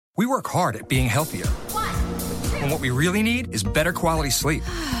We work hard at being healthier. And what we really need is better quality sleep.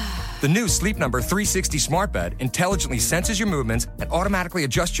 The new Sleep Number 360 smart bed intelligently senses your movements and automatically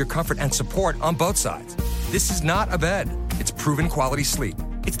adjusts your comfort and support on both sides. This is not a bed. It's proven quality sleep.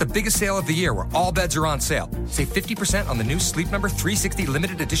 It's the biggest sale of the year where all beds are on sale. Save 50% on the new Sleep Number 360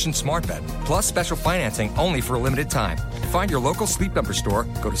 limited edition smart bed, plus special financing only for a limited time. To find your local Sleep Number store,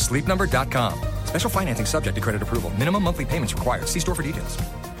 go to sleepnumber.com. Special financing subject to credit approval. Minimum monthly payments required. See store for details.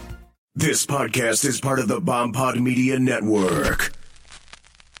 This podcast is part of the BombPod Media Network.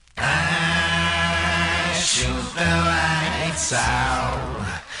 I shoot the lights out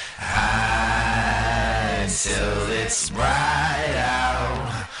high till it's bright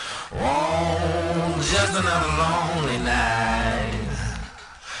out. Oh, just another lonely night.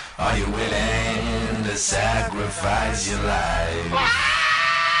 Are you willing to sacrifice your life?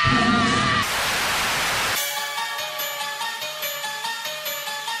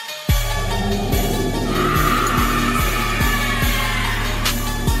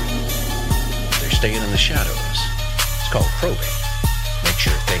 Staying in the shadows. It's called probing. Make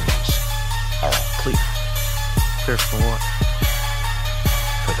sure things are all clear. Clear for what?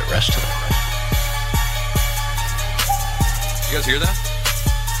 For the rest of them. You guys hear that?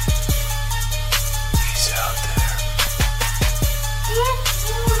 He's out there.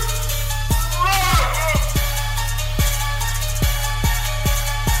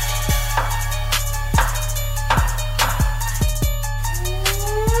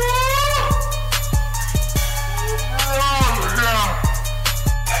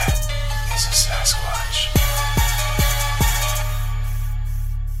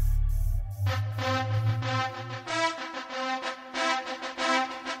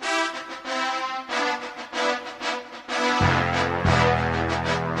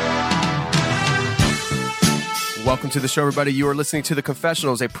 Welcome to the show, everybody. You are listening to The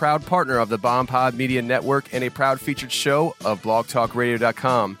Confessionals, a proud partner of the BombPod Media Network and a proud featured show of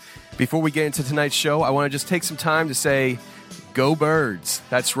blogtalkradio.com. Before we get into tonight's show, I want to just take some time to say, go Birds.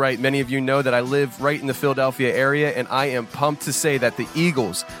 That's right. Many of you know that I live right in the Philadelphia area, and I am pumped to say that the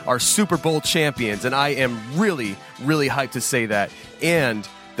Eagles are Super Bowl champions, and I am really, really hyped to say that. And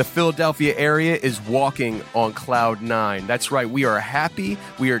the Philadelphia area is walking on cloud nine. That's right. We are happy.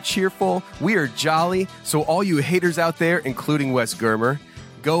 We are cheerful. We are jolly. So all you haters out there, including Wes Germer,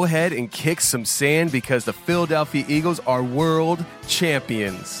 go ahead and kick some sand because the Philadelphia Eagles are world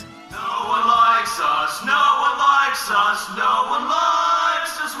champions. No one likes us. No one likes us. No one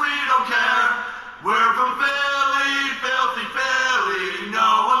likes us. We don't care. We're from Philly, filthy Philly.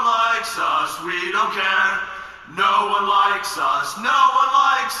 No one likes us. We don't care. No one likes us, no one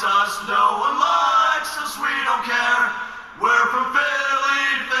likes us, no one likes us, we don't care. We're from Philly,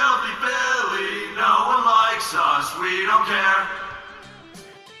 filthy Philly, no one likes us, we don't care.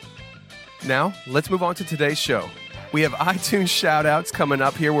 Now, let's move on to today's show. We have iTunes shout-outs coming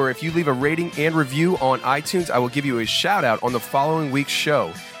up here where if you leave a rating and review on iTunes, I will give you a shout-out on the following week's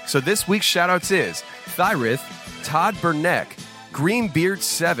show. So this week's shout-outs is Thyrith, Todd Burneck,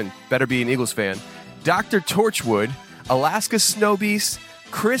 Greenbeard7, better be an Eagles fan, Dr. Torchwood, Alaska Snowbeast,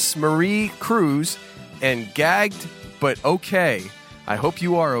 Chris Marie Cruz, and Gagged But Okay. I hope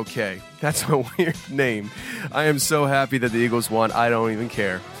you are okay. That's a weird name. I am so happy that the Eagles won. I don't even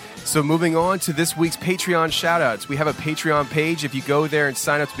care. So moving on to this week's Patreon shoutouts. We have a Patreon page. If you go there and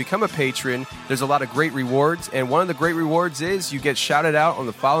sign up to become a patron, there's a lot of great rewards. And one of the great rewards is you get shouted out on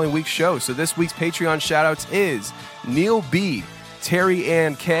the following week's show. So this week's Patreon shoutouts is Neil B., Terry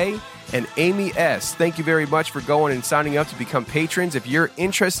Ann K., and Amy S. Thank you very much for going and signing up to become patrons. If you're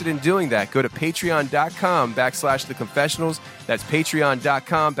interested in doing that, go to patreon.com/theconfessionals. That's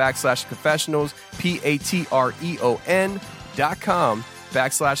patreon.com/theconfessionals,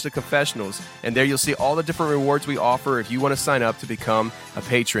 patreon.com/theconfessionals. And there you'll see all the different rewards we offer if you want to sign up to become a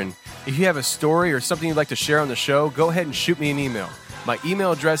patron. If you have a story or something you'd like to share on the show, go ahead and shoot me an email. My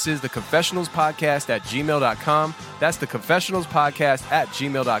email address is theconfessionalspodcast@gmail.com. That's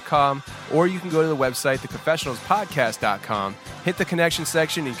theconfessionalspodcast@gmail.com. Or you can go to the website, theconfessionalspodcast.com, hit the connection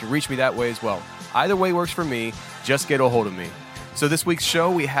section, and you can reach me that way as well. Either way works for me. Just get a hold of me. So this week's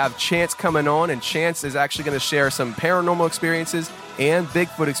show, we have Chance coming on, and Chance is actually going to share some paranormal experiences and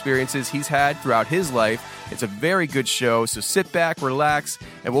Bigfoot experiences he's had throughout his life. It's a very good show, so sit back, relax,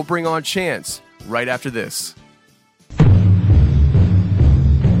 and we'll bring on Chance right after this.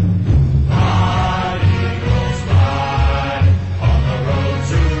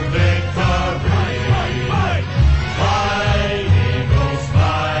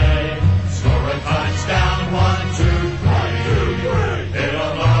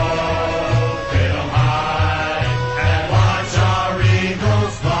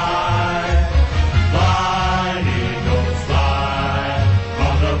 Fly.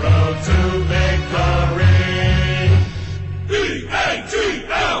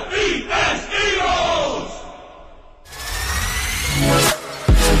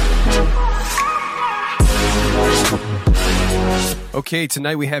 Okay,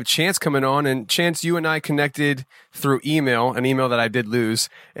 tonight we have Chance coming on, and Chance, you and I connected through email, an email that I did lose,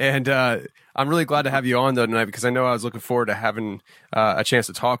 and I'm really glad to have you on though tonight because I know I was looking forward to having a chance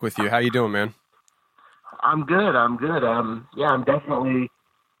to talk with you. How you doing, man? I'm good. I'm definitely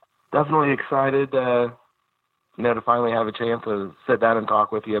excited, to finally have a chance to sit down and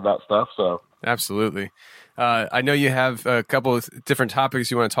talk with you about stuff. So absolutely. I know you have a couple of different topics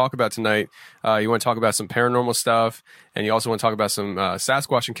you want to talk about tonight. You want to talk about some paranormal stuff, and you also want to talk about some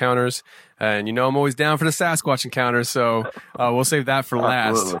Sasquatch encounters. And I'm always down for the Sasquatch encounters, so we'll save that for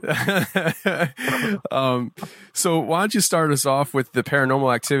last. So why don't you start us off with the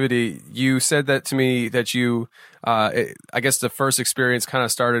paranormal activity? You said that to me that you, I guess the first experience kind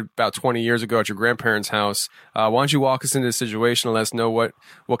of started about 20 years ago at your grandparents' house. Why don't you walk us into the situation and let us know what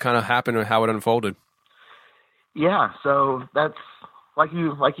kind of happened and how it unfolded? Yeah, so that's like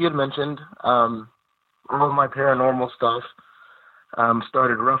you had mentioned. All of my paranormal stuff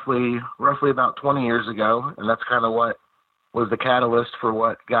started roughly about 20 years ago, and that's kind of what was the catalyst for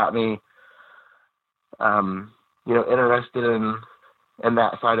what got me, interested in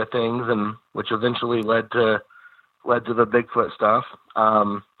that side of things, and which eventually led to the Bigfoot stuff.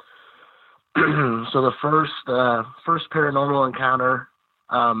 So the first paranormal encounter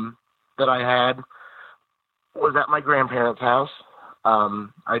that I had was at my grandparents' house.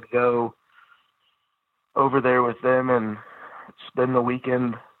 I'd go over there with them and spend the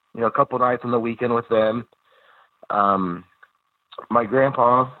weekend, a couple nights on the weekend with them. My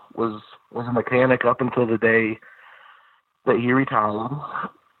grandpa was a mechanic up until the day that he retired.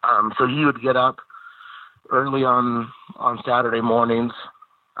 So he would get up early on Saturday mornings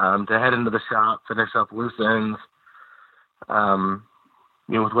to head into the shop, finish up loose ends,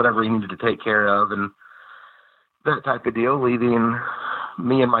 with whatever he needed to take care of, and that type of deal, leaving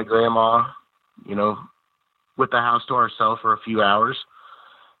me and my grandma, with the house to ourselves for a few hours.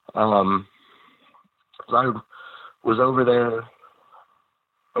 So I was over there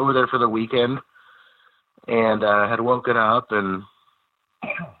for the weekend, and had woken up, and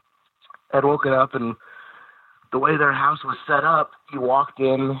the way their house was set up, you walked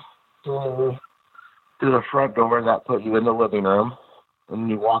in through the front door that put you in the living room, and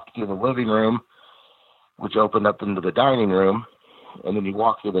you walked through the living room, which opened up into the dining room, and then you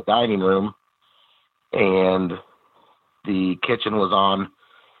walked through the dining room, and the kitchen was on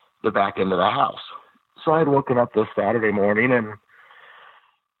the back end of the house. So I had woken up this Saturday morning and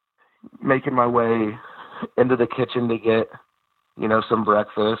making my way into the kitchen to get, some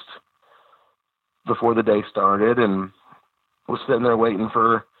breakfast before the day started, and was sitting there waiting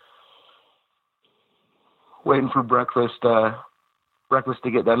for breakfast to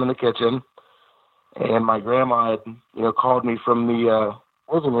get done in the kitchen. And my grandma had, called me from the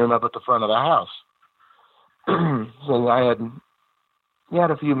living room up at the front of the house. So I had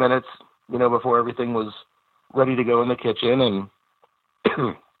a few minutes, before everything was ready to go in the kitchen, and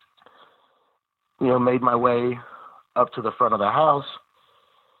made my way up to the front of the house,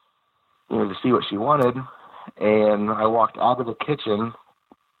 to see what she wanted. And I walked out of the kitchen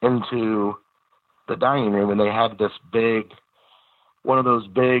into the dining room, and they had this one of those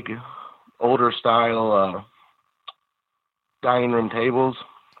big older style dining room tables.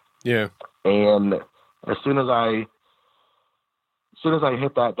 Yeah. And as soon as I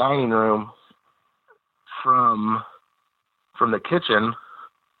hit that dining room from the kitchen,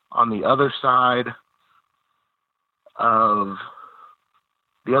 on the other side of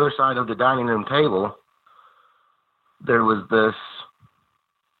the dining room table, there was this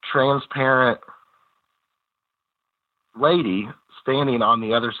transparent lady standing on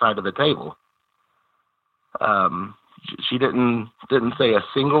the other side of the table. She didn't say a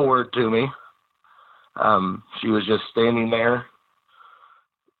single word to me. She was just standing there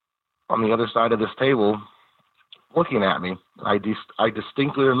on the other side of this table looking at me. I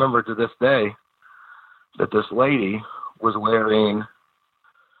distinctly remember to this day that this lady was wearing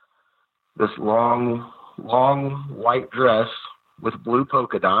this long white dress with blue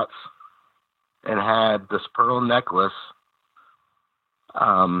polka dots and had this pearl necklace.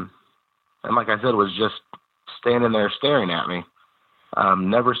 And like I said, was just standing there staring at me.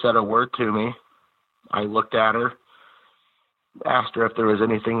 Never said a word to me. I looked at her, asked her if there was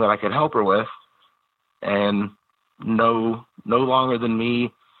anything that I could help her with, and no longer than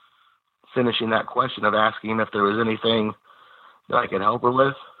me finishing that question of asking if there was anything that I could help her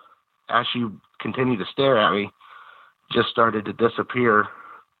with, as she continued to stare at me, just started to disappear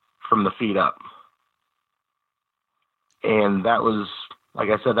from the feet up. And that was, like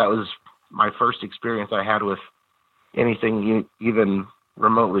I said, that was my first experience I had with anything even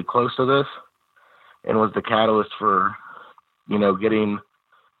remotely close to this, and was the catalyst for, getting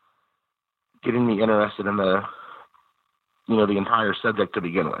me interested in the entire subject to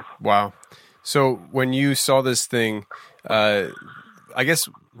begin with. Wow. So when you saw this thing, I guess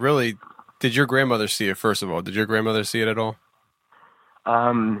really, did your grandmother see it, first of all? Did your grandmother see it at all?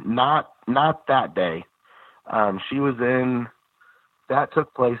 Not that day. That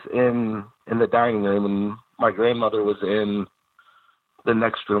took place in the dining room, and my grandmother was in the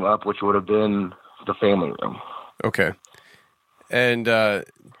next room up, which would have been the family room. Okay. And let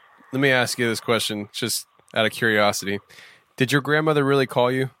me ask you this question, just out of curiosity. Did your grandmother really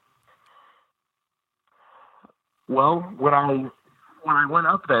call you? Well, when I went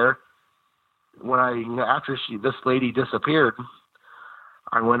up there, after this lady disappeared,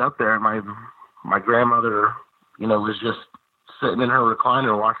 I went up there, and my grandmother, was just sitting in her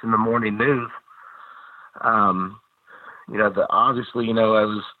recliner watching the morning news. Obviously, I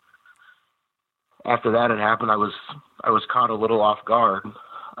was, after that had happened, I was caught a little off guard.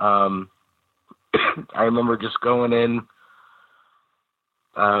 I remember just going in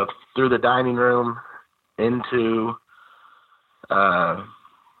through the dining room into the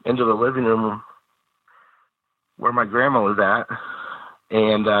living room where my grandma was at,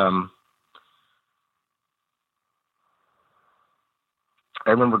 and I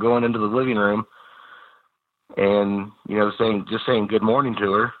remember going into the living room and saying good morning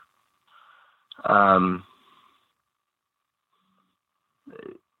to her.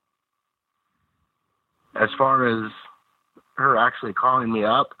 As far as her actually calling me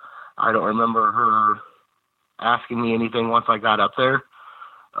up, I don't remember her asking me anything once I got up there,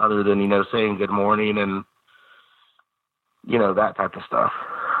 other than, saying good morning and, that type of stuff.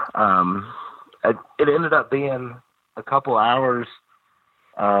 It ended up being a couple hours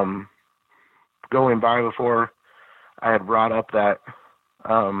going by before I had brought up that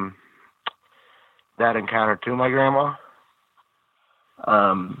encounter to my grandma.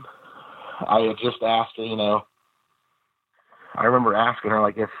 I had just asked her, I remember asking her,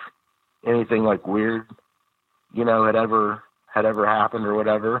 like, if anything, like, weird, had ever happened or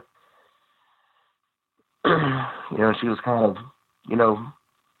whatever. She was kind of,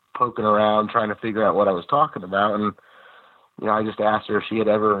 poking around, trying to figure out what I was talking about. And, I just asked her if she had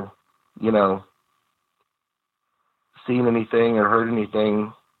ever, seen anything or heard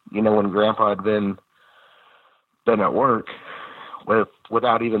anything, when Grandpa had been at work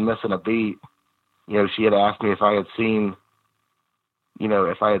without even missing a beat. She had asked me if I had seen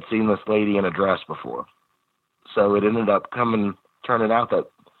this lady in a dress before. So it ended up turning out that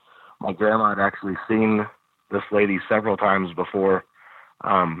my grandma had actually seen this lady several times before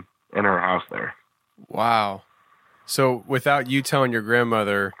in her house there. Wow. So without you telling your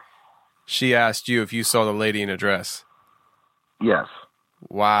grandmother, she asked you if you saw the lady in a dress? Yes.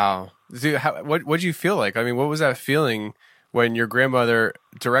 Wow. Dude, what did you feel like? I mean, what was that feeling when your grandmother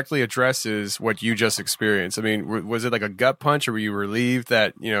directly addresses what you just experienced? I mean, was it like a gut punch, or were you relieved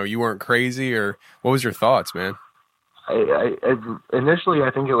that, you weren't crazy, or what was your thoughts, man? Initially,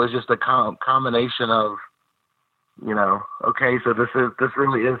 I think it was just a combination of, okay, so this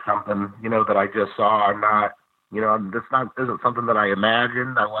really is something, that I just saw. I'm not, isn't something that I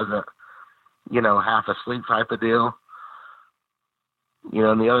imagined. I wasn't, half asleep type of deal.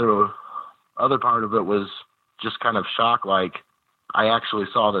 And the other part of it was just kind of shock, like, I actually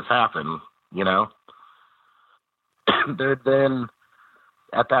saw this happen, Then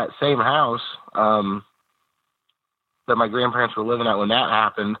at that same house that my grandparents were living at when that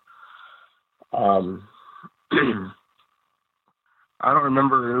happened, I don't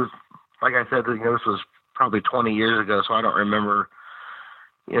remember, it was, like I said, this was probably 20 years ago, so I don't remember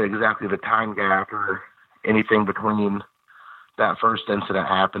exactly the time gap or anything between that first incident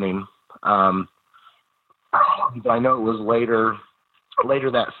happening. I know it was later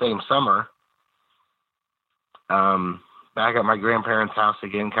that same summer, back at my grandparents' house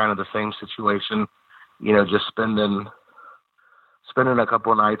again, kind of the same situation, just spending a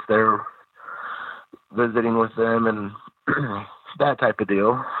couple of nights there, visiting with them and that type of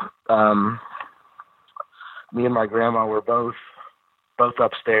deal. Me and my grandma were both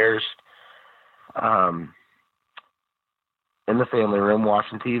upstairs, in the family room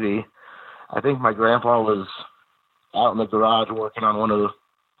watching TV. I think my grandpa was out in the garage working on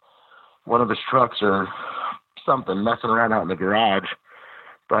one of his trucks or something, messing around out in the garage.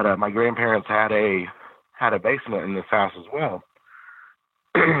 But my grandparents had a basement in this house as well.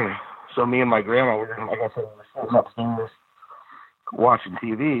 So me and my grandma were, like I said, we were sitting upstairs watching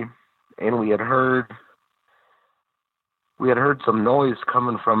TV, and we had heard some noise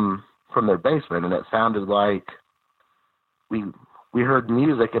coming from their basement, and it sounded like we heard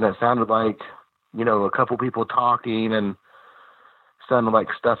music, and it sounded like, a couple people talking and sounded like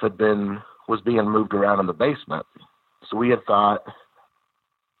stuff was being moved around in the basement. So we had thought,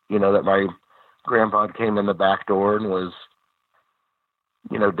 that my grandpa came in the back door and was,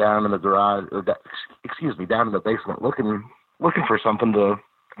 down in the garage, down in the basement looking for something to,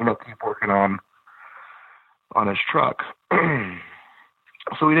 keep working on his truck.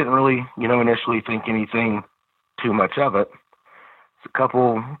 So we didn't really, initially think anything too much of it. So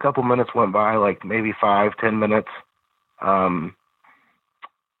a couple minutes went by, like maybe 5-10 minutes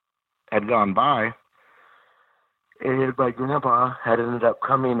had gone by, and my grandpa had ended up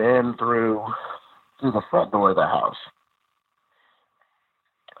coming in through the front door of the house.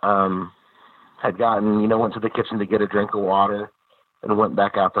 Had gotten, went to the kitchen to get a drink of water and went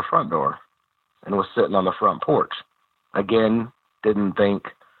back out the front door and was sitting on the front porch. Again, didn't think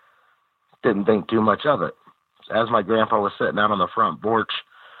too much of it. As my grandpa was sitting out on the front porch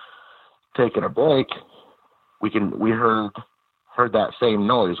taking a break, we heard that same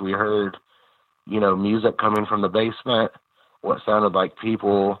noise. We heard, music coming from the basement, what sounded like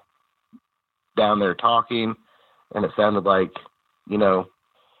people down there talking, and it sounded like,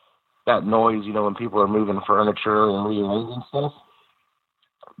 that noise, when people are moving furniture and rearranging stuff.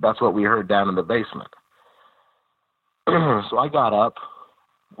 That's what we heard down in the basement. So I got up,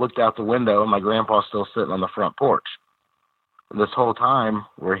 looked out the window, and my grandpa's still sitting on the front porch. And this whole time,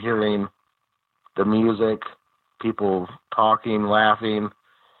 we're hearing the music, people talking, laughing,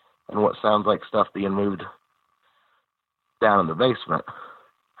 and what sounds like stuff being moved down in the basement.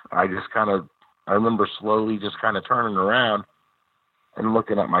 I remember slowly just kind of turning around and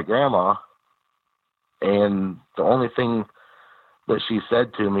looking at my grandma, and the only thing that she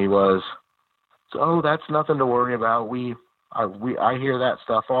said to me was, "Oh, that's nothing to worry about. I hear that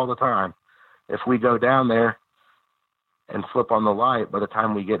stuff all the time. If we go down there and flip on the light, by the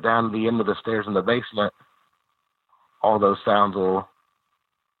time we get down to the end of the stairs in the basement, all those sounds will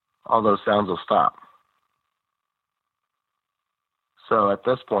stop." So at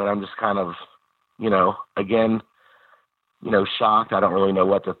this point, I'm just kind of, again, shocked. I don't really know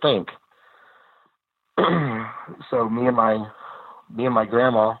what to think. So me and my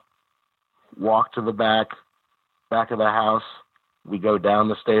grandma walk to the back of the house. We go down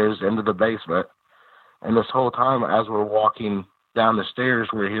the stairs into the basement. And this whole time, as we're walking down the stairs,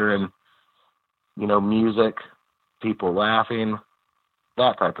 we're hearing, music, people laughing,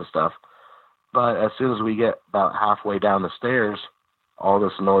 that type of stuff. But as soon as we get about halfway down the stairs, all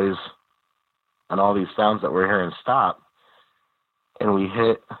this noise and all these sounds that we're hearing stop. And we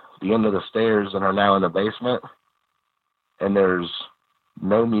hit the end of the stairs and are now in the basement. And there's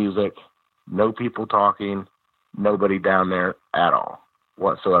no music, no people talking, nobody down there at all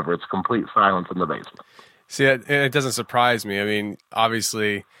whatsoever. It's complete silence in the basement. See, it doesn't surprise me. I mean,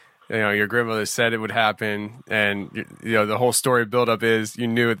 obviously, your grandmother said it would happen, and the whole story buildup is you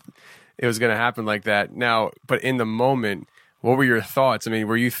knew it was going to happen like that. Now, but in the moment, what were your thoughts? I mean,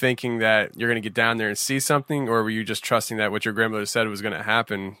 were you thinking that you're going to get down there and see something, or were you just trusting that what your grandmother said was going to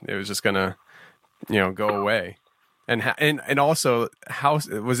happen? It was just going to, go away. And also, how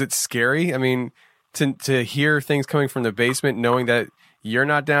was it scary? I mean, to hear things coming from the basement, knowing that you're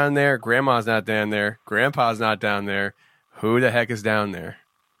not down there, grandma's not down there, grandpa's not down there. Who the heck is down there?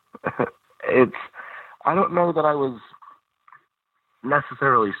 I don't know that I was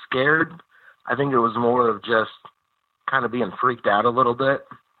necessarily scared. I think it was more of just kind of being freaked out a little bit.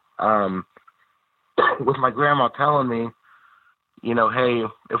 With my grandma telling me, hey,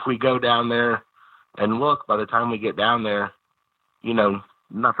 if we go down there and look, by the time we get down there,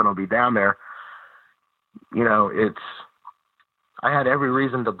 nothing will be down there. I had every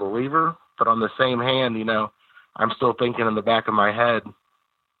reason to believe her, but on the same hand, I'm still thinking in the back of my head,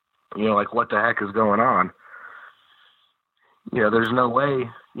 like, what the heck is going on? There's no way,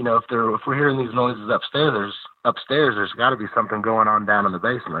 if we're hearing these noises upstairs, there's got to be something going on down in the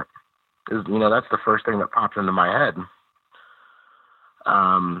basement. That's the first thing that popped into my head.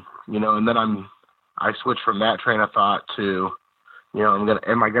 And then I switched from that train of thought to,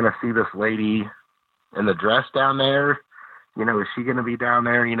 am I gonna see this lady in the dress down there? Is she gonna be down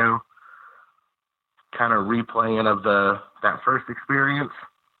there? Kind of replaying of that first experience,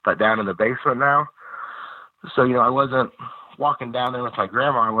 but down in the basement now. So I wasn't walking down there with my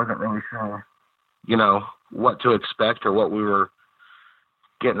grandma. I wasn't really sure, what to expect or what we were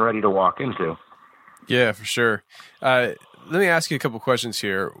getting ready to walk into. Yeah, for sure. Let me ask you a couple questions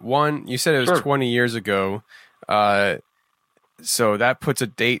here. One, you said it was Sure. 20 years ago. So that puts a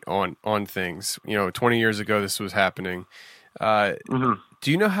date on things. 20 years ago this was happening. Mm-hmm.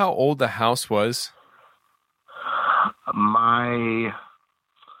 Do you know how old the house was?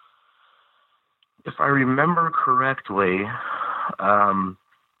 If I remember correctly,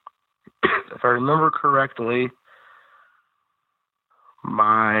 If I remember correctly,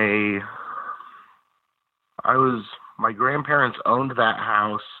 my grandparents owned that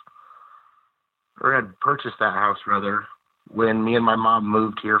house, or had purchased that house rather, when me and my mom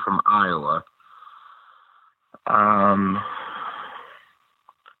moved here from Iowa.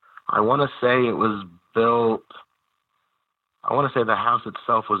 I want to say it was built, I want to say the house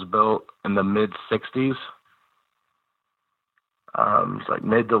itself was built in the mid 60s. It's like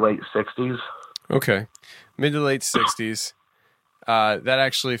mid to late 60s. Okay. Mid to late 60s. That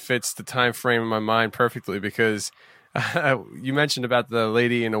actually fits the time frame in my mind perfectly because you mentioned about the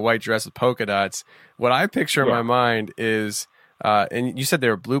lady in a white dress with polka dots. What I picture in my mind is, and you said they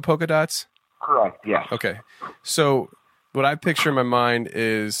were blue polka dots? Correct, yes. Okay. So what I picture in my mind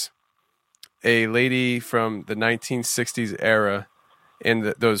is a lady from the 1960s era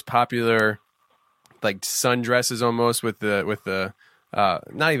in those popular like sundresses almost with the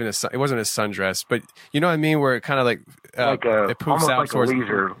not even it wasn't a sundress, but you know what I mean, where it kind of like it poops out like towards a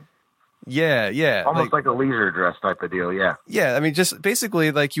leisure. Yeah. Almost like a leisure dress type of deal, yeah. Yeah, I mean, just basically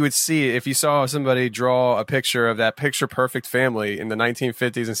like you would see if you saw somebody draw a picture of that picture-perfect family in the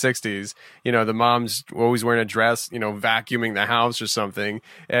 1950s and 60s, you know, the mom's always wearing a dress, you know, vacuuming the house or something,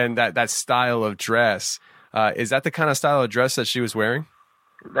 and that style of dress. Is that the kind of style of dress that she was wearing?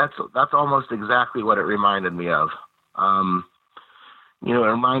 That's almost exactly what it reminded me of. You know, it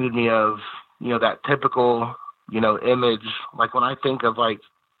reminded me of, you know, that typical, you know, image. Like when I think of like,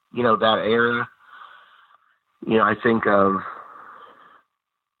 you know, that era, you know, I think of,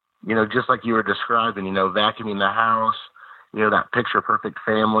 you know, just like you were describing, you know, vacuuming the house, you know, that picture perfect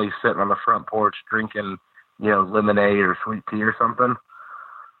family sitting on the front porch drinking, you know, lemonade or sweet tea or something.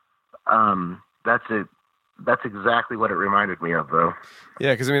 That's it. That's exactly what it reminded me of, though.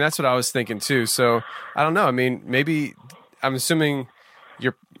 Yeah, because I mean, that's what I was thinking too. So I don't know. I mean, maybe I'm assuming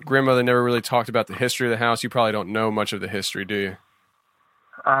your grandmother never really talked about the history of the house. You probably don't know much of the history, do you?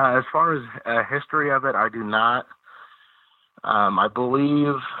 As far as history of it, I do not. I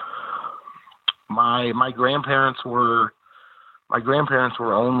believe my grandparents were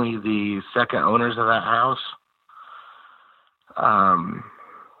only the second owners of that house.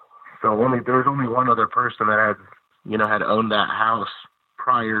 So there was only one other person that had owned that house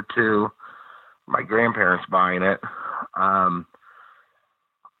prior to my grandparents buying it.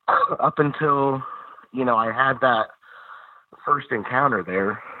 Up until, you know, I had that first encounter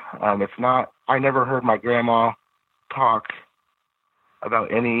there. I never heard my grandma talk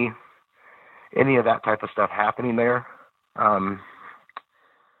about any of that type of stuff happening there.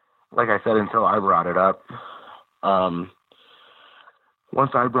 Like I said, until I brought it up.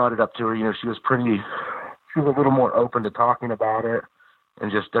 Once I brought it up to her, you know, she was a little more open to talking about it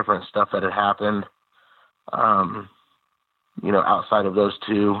and just different stuff that had happened. You know, outside of those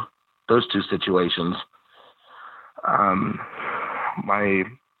two situations. My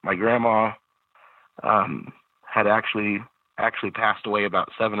grandma had actually passed away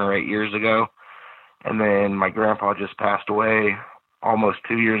about 7 or 8 years ago, and then my grandpa just passed away almost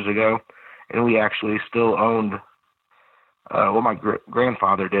 2 years ago, and we actually still owned. My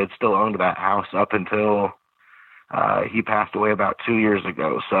grandfather still owned that house up until he passed away about 2 years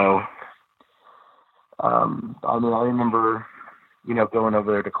ago. So, I mean, I remember, you know, going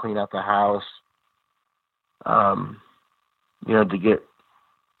over there to clean up the house, you know, to get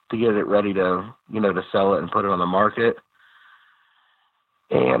it ready to, you know, to sell it and put it on the market.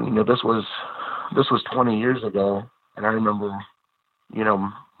 And, you know, this was 20 years ago. And I remember, you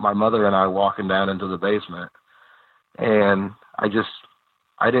know, my mother and I walking down into the basement, and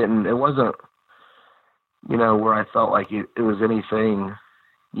it wasn't, you know, where I felt like it was anything,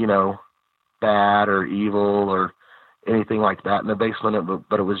 you know, bad or evil or anything like that in the basement,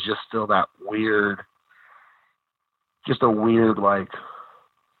 but it was just still that weird, like,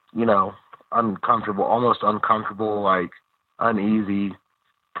 you know, almost uncomfortable, like uneasy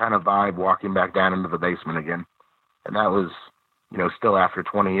kind of vibe walking back down into the basement again. And that was, you know, still after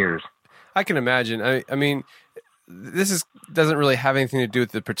 20 years. I can imagine. I mean, this doesn't really have anything to do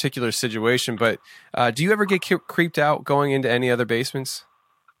with the particular situation, but do you ever get creeped out going into any other basements?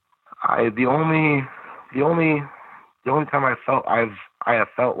 The only time I have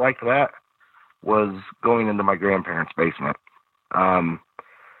felt like that was going into my grandparents' basement. My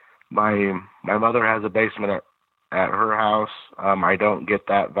mother has a basement at her house. I don't get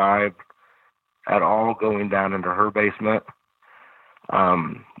that vibe at all going down into her basement.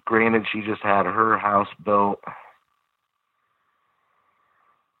 Granted, she just had her house built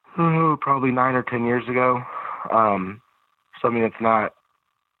probably 9 or 10 years ago. So, I mean, it's not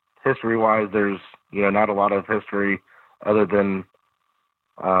history-wise. There's, you know, not a lot of history other than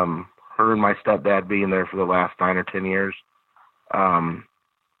her and my stepdad being there for the last 9 or 10 years.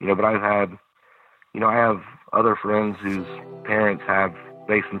 But I've had, I have other friends whose parents have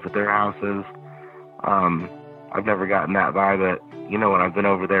basements at their houses. I've never gotten that vibe at, when I've been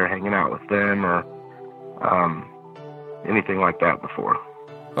over there hanging out with them or anything like that before.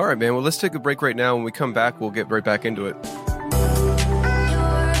 All right, man. Well, let's take a break right now. When we come back, we'll get right back into it.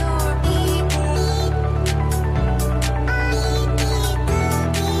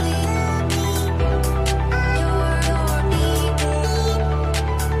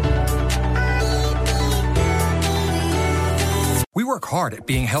 We work hard at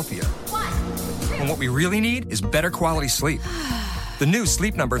being healthier. And what we really need is better quality sleep. The new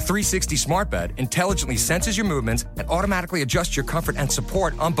Sleep Number 360 smart bed intelligently senses your movements and automatically adjusts your comfort and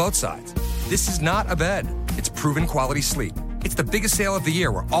support on both sides. This is not a bed. It's proven quality sleep. It's the biggest sale of the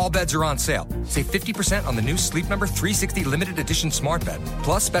year where all beds are on sale. Save 50% on the new Sleep Number 360 limited edition smart bed,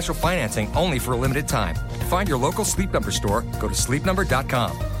 plus special financing only for a limited time. To find your local Sleep Number store, go to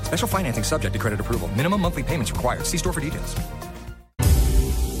sleepnumber.com. Special financing subject to credit approval. Minimum monthly payments required. See store for details.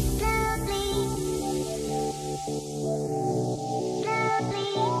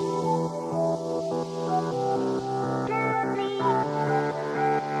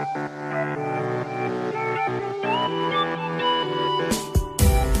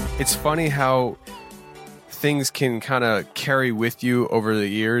 It's funny how things can kind of carry with you over the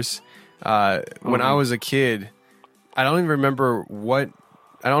years. When I was a kid, I don't even remember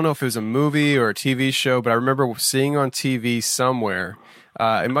I don't know if it was a movie or a TV show, but I remember seeing on TV somewhere.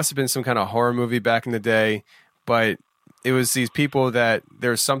 It must have been some kind of horror movie back in the day, but it was these people that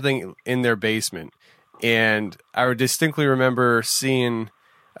there was something in their basement. And I would distinctly remember seeing,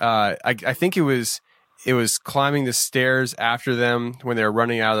 I think it was climbing the stairs after them when they were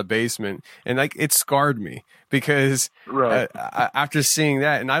running out of the basement. And it scarred me because after seeing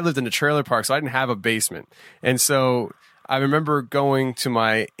that, and I lived in a trailer park, so I didn't have a basement. And so I remember going to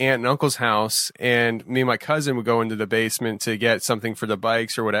my aunt and uncle's house, and me and my cousin would go into the basement to get something for the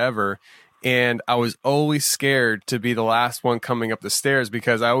bikes or whatever. And I was always scared to be the last one coming up the stairs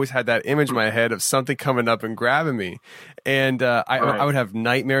because I always had that image in my head of something coming up and grabbing me. And I would have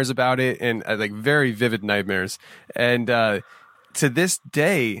nightmares about it, and like very vivid nightmares. And to this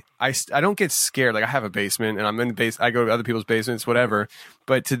day, I don't get scared. Like I have a basement and I'm in the basement. I go to other people's basements, whatever.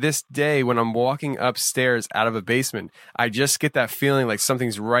 But to this day, when I'm walking upstairs out of a basement, I just get that feeling like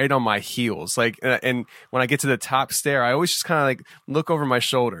something's right on my heels. Like, and when I get to the top stair, I always just kind of like look over my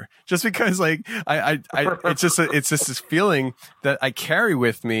shoulder, just because like it's just this feeling that I carry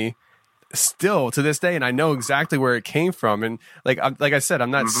with me still to this day, and I know exactly where it came from. And like I said,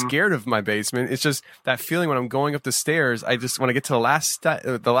 I'm not scared of my basement. It's just that feeling when I'm going up the stairs. I just want to get to the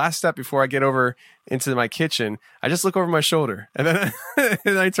last step before I get over into my kitchen. I just look over my shoulder, and then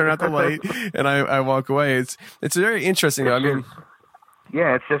and I turn out the light and I walk away. It's very interesting though. I mean,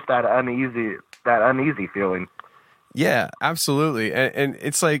 yeah, it's just that uneasy feeling. Yeah, absolutely. And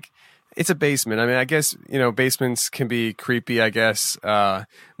it's like, it's a basement. I mean, I guess, basements can be creepy, I guess.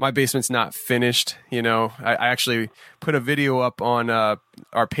 My basement's not finished. I actually put a video up on our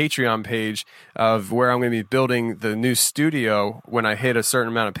Patreon page of where I'm going to be building the new studio when I hit a certain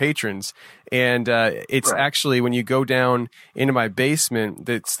amount of patrons. And it's actually, when you go down into my basement,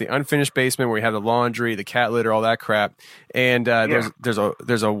 it's the unfinished basement where you have the laundry, the cat litter, all that crap. And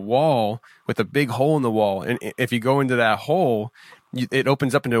there's a wall with a big hole in the wall. And if you go into that hole, it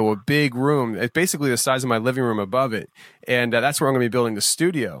opens up into a big room. It's basically the size of my living room above it. And that's where I'm going to be building the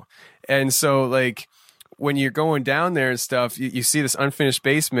studio. And so, like, when you're going down there and stuff, you see this unfinished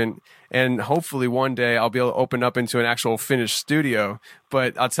basement, and hopefully one day I'll be able to open up into an actual finished studio.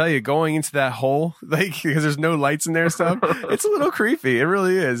 But I'll tell you, going into that hole, like, because there's no lights in there and stuff, it's a little creepy. It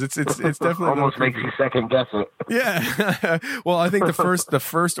really is. It's definitely almost makes you second guess it. Yeah. Well, I think the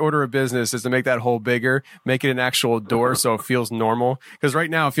first order of business is to make that hole bigger, make it an actual door so it feels normal. Because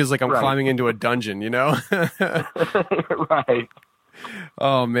right now it feels like I'm climbing into a dungeon, Right.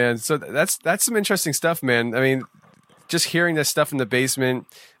 Oh man, so that's some interesting stuff, man. I mean, just hearing this stuff in the basement,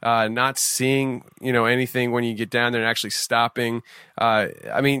 not seeing anything when you get down there and actually stopping.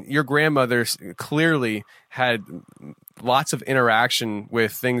 I mean, your grandmother clearly had lots of interaction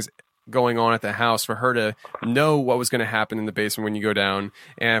with things going on at the house for her to know what was going to happen in the basement when you go down,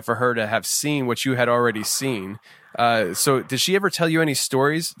 and for her to have seen what you had already seen. So, did she ever tell you any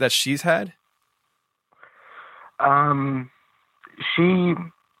stories that she's had? She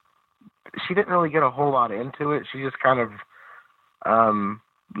didn't really get a whole lot into it. She just kind of,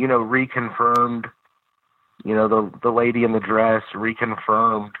 reconfirmed, the lady in the dress,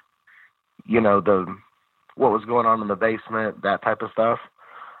 reconfirmed, what was going on in the basement, that type of stuff.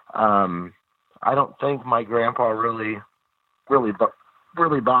 I don't think my grandpa really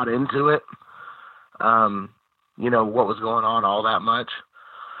bought into it. What was going on all that much.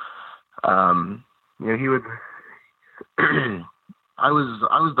 He would, I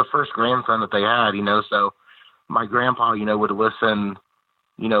was the first grandson that they had, so my grandpa, would listen,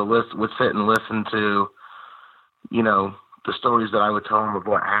 would sit and listen to, the stories that I would tell him of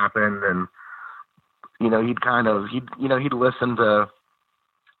what happened. And, he'd listen to,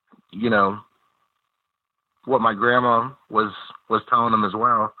 what my grandma was telling him as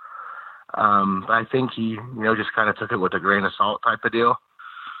well. But I think he, just kind of took it with a grain of salt type of deal.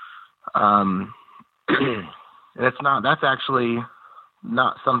 And that's actually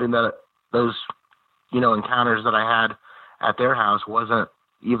not something that those, encounters that I had at their house wasn't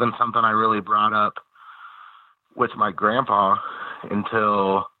even something I really brought up with my grandpa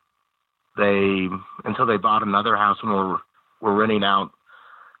until they bought another house when we were renting out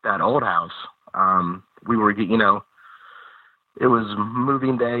that old house. We were, it was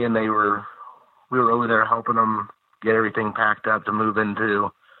moving day, and we were over there helping them get everything packed up to move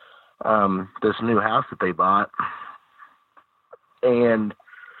into this new house that they bought. And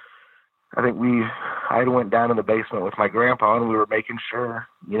I think I went down in the basement with my grandpa, and we were making sure,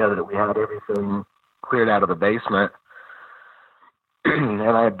 that we had everything cleared out of the basement. And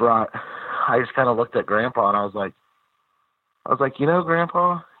I just kind of looked at Grandpa, and I was like,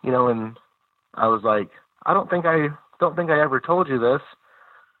 Grandpa, and I was like, I don't think I ever told you this.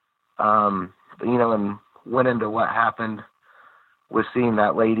 And went into what happened with seeing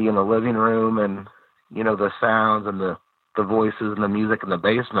that lady in the living room, and, the sounds and the voices and the music in the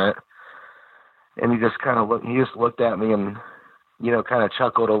basement. And he just looked at me and, kind of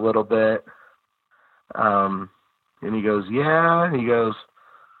chuckled a little bit. And he goes, yeah. And he goes,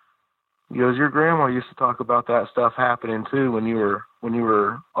 your grandma used to talk about that stuff happening too when you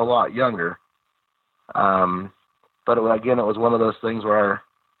were a lot younger. But it was one of those things where,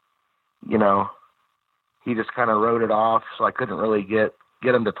 he just kind of wrote it off. So I couldn't really get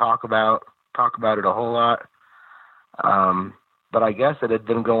him to talk about it a whole lot. But I guess it had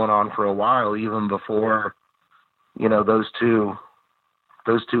been going on for a while, even before, those two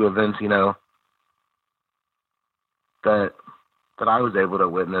events, that I was able to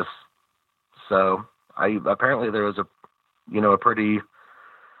witness. So apparently there was a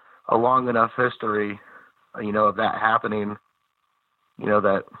long enough history, of that happening,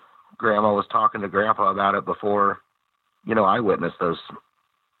 that Grandma was talking to Grandpa about it before, I witnessed those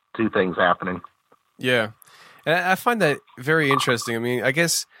two things happening. Yeah. And I find that very interesting. I mean, I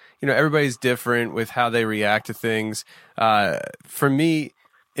guess, everybody's different with how they react to things. For me,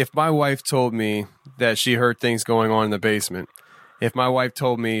 if my wife told me that she heard things going on in the basement, if my wife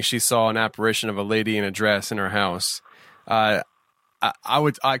told me she saw an apparition of a lady in a dress in her house, I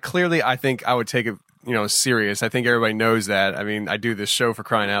think I would take it, serious. I think everybody knows that. I mean, I do this show for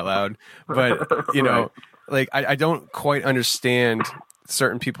crying out loud, but right. I don't quite understand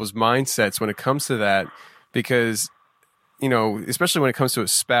certain people's mindsets when it comes to that, because, especially when it comes to a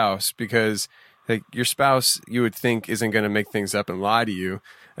spouse, because your spouse, you would think, isn't going to make things up and lie to you.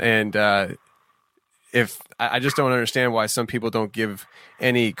 And, if I just don't understand why some people don't give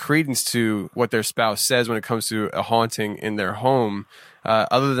any credence to what their spouse says when it comes to a haunting in their home,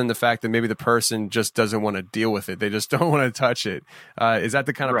 other than the fact that maybe the person just doesn't want to deal with it. They just don't want to touch it. Is that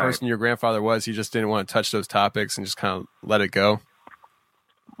the kind of right. person your grandfather was? He just didn't want to touch those topics and just kind of let it go?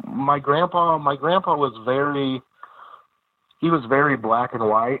 My grandpa was very black and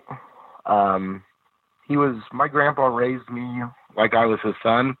white. My grandpa raised me like I was his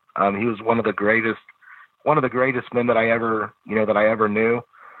son. He was one of the greatest men that I ever knew.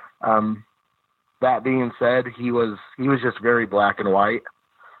 That being said, he was just very black and white.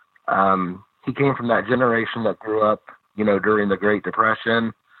 He came from that generation that grew up, during the Great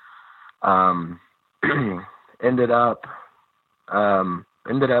Depression. Ended up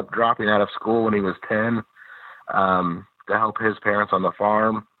dropping out of school when he was 10, to help his parents on the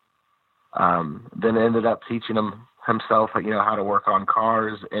farm. Then ended up teaching himself, how to work on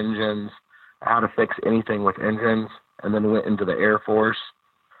cars, engines, how to fix anything with engines, and then went into the Air Force,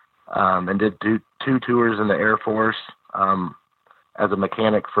 and did two tours in the Air Force, as a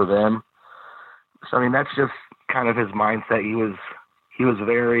mechanic for them. So, I mean, that's just kind of his mindset. He was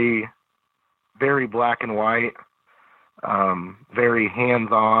very, very black and white, very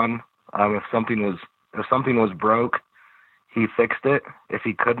hands-on. If something was broke, he fixed it. If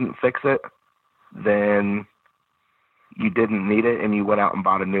he couldn't fix it, then you didn't need it and you went out and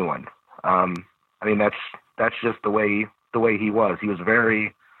bought a new one. I mean, that's just the way he was. He was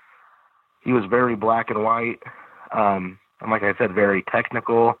very, he was very black and white. And like I said, very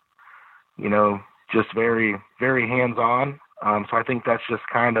technical, just very, very hands-on. So I think that's just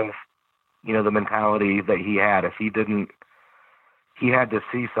kind of, the mentality that he had. If he had to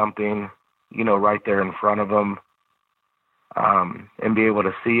see something, right there in front of him, and be able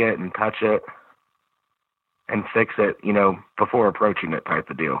to see it and touch it and fix it, before approaching it type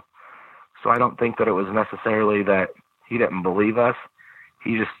of deal. So I don't think that it was necessarily that he didn't believe us.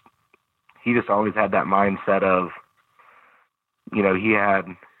 He just always had that mindset of, he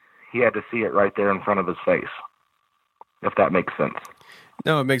had to see it right there in front of his face, if that makes sense.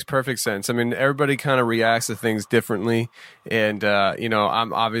 No, it makes perfect sense. I mean, everybody kind of reacts to things differently. And,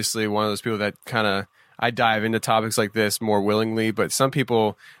 I'm obviously one of those people that I dive into topics like this more willingly, but some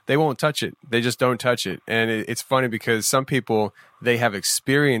people, they won't touch it. They just don't touch it. And it's funny because some people, they have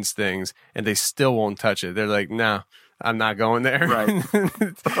experienced things and they still won't touch it. They're like, no, I'm not going there. Right.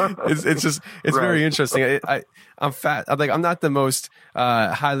 it's Right. very interesting. I'm fat. I'm not the most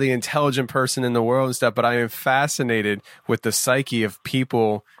highly intelligent person in the world and stuff, but I am fascinated with the psyche of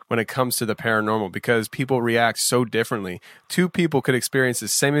people when it comes to the paranormal, because people react so differently. Two people could experience the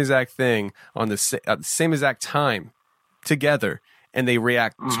same exact thing on the same exact time together, and they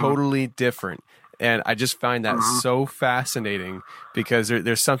react totally different. And I just find that so fascinating, because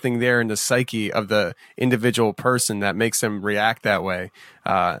there's something there in the psyche of the individual person that makes them react that way.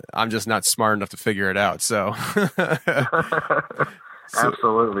 I'm just not smart enough to figure it out. So,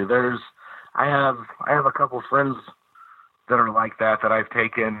 absolutely. I have a couple friends that are like that I've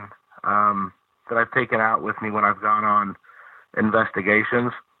taken out with me when I've gone on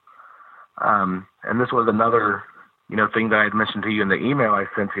investigations. And this was another, thing that I had mentioned to you in the email I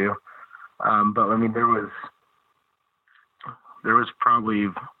sent you. But I mean, there was probably,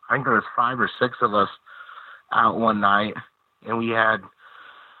 I think there was 5 or 6 of us out one night, and we had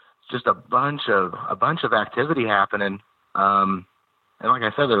just a bunch of activity happening. And like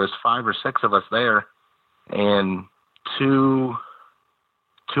I said, there was 5 or 6 of us there, and two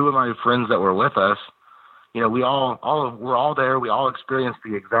of my friends that were with us, we're all there. We all experienced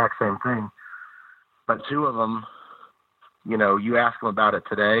the exact same thing, but 2 of them, you ask them about it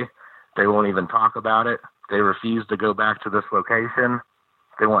today, they won't even talk about it. They refuse to go back to this location.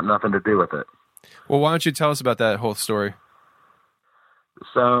 They want nothing to do with it. Well, why don't you tell us about that whole story?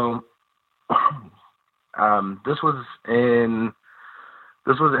 So, this was in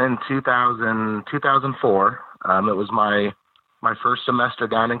 2004. It was my first semester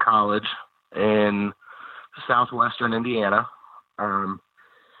down in college in southwestern Indiana. I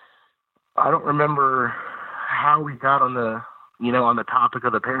don't remember how we got on the topic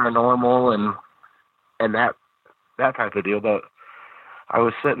of the paranormal and that type of deal, but I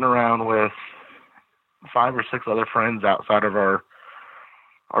was sitting around with 5 or 6 other friends outside of our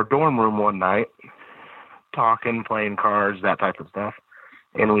dorm room one night, talking, playing cards, that type of stuff.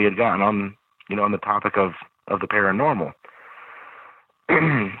 And we had gotten on the topic of the paranormal.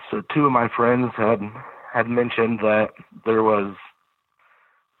 So 2 of my friends had mentioned that there was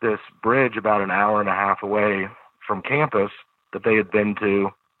this bridge about an hour and a half away from campus that they had been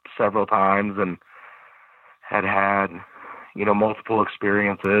to several times and had multiple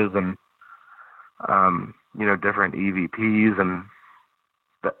experiences and, different EVPs and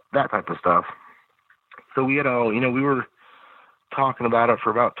that type of stuff. So we had we were talking about it for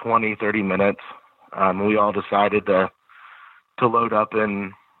about 20, 30 minutes. We all decided to load up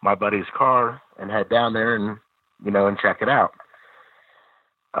in my buddy's car and head down there and check it out.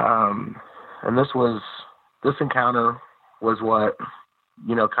 And this encounter was what,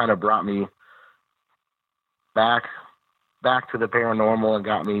 kind of brought me back to the paranormal and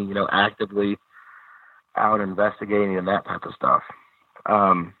got me, actively out investigating and that type of stuff.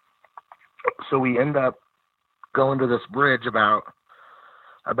 So we end up going to this bridge about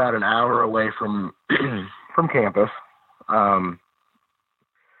an hour away from campus. And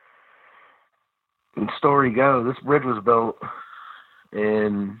story goes, this bridge was built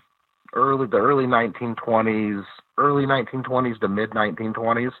in the early 1920s to mid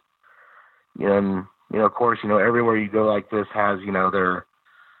 1920s. And, of course, everywhere you go like this has, their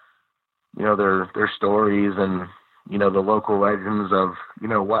stories and, the local legends of,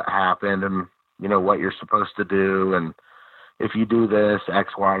 what happened and, what you're supposed to do. And if you do this,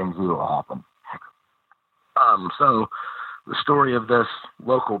 X, Y, and Z will happen. So the story of this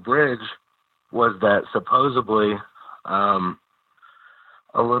local bridge was that supposedly,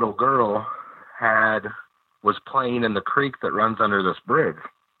 a little girl was playing in the creek that runs under this bridge.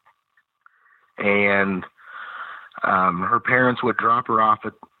 And her parents would drop her off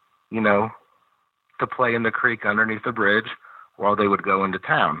at, to play in the creek underneath the bridge while they would go into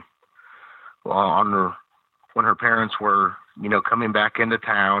town. when her parents were, coming back into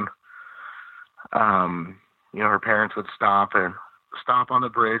town, her parents would stop on the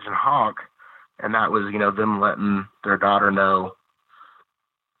bridge and honk, and that was, them letting their daughter know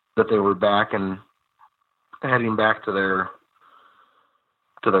that they were back and heading back to their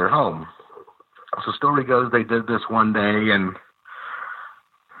home. So story goes, they did this one day, and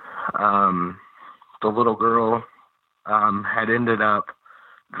the little girl had ended up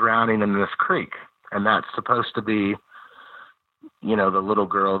drowning in this creek, and that's supposed to be, the little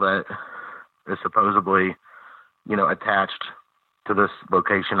girl that is supposedly, attached to this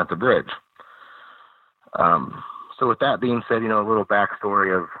location at the bridge. So with that being said, a little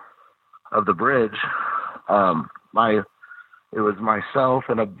backstory of the bridge. It was myself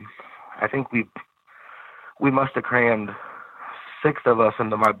and I think we must have crammed 6 of us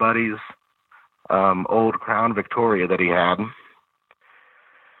into my buddy's old Crown Victoria that he had.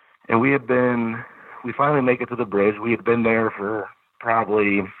 And we finally make it to the bridge. We had been there for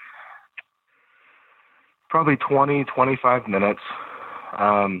probably 20, 25 minutes.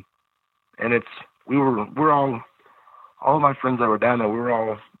 And we're all of my friends that were down there, we're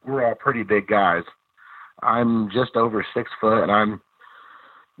all pretty big guys. I'm just over 6 foot, and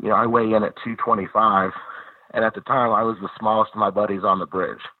I weigh in at 225. And at the time, I was the smallest of my buddies on the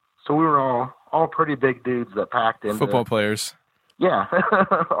bridge. So we were all pretty big dudes that packed in. Football players. Yeah,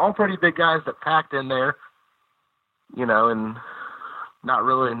 all pretty big guys that packed in there, and not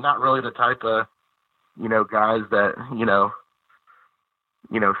really the type of, guys that,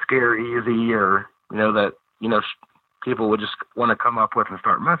 scare easy or, that, people would just want to come up with and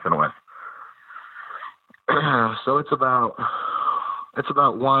start messing with. So it's about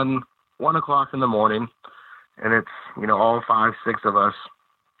 1 o'clock in the morning, and it's, all 5, 6 of us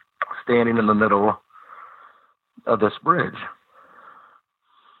standing in the middle of this bridge.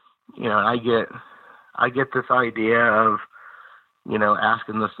 I get this idea of,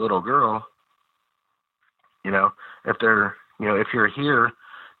 asking this little girl, if you're here,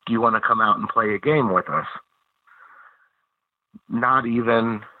 do you want to come out and play a game with us? Not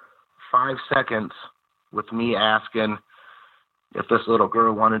even 5 seconds with me asking if this little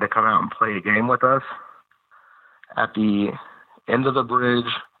girl wanted to come out and play a game with us. At the end of the bridge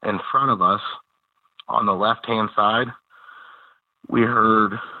in front of us, on the left-hand side, we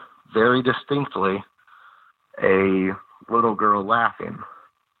heard very distinctly a little girl laughing.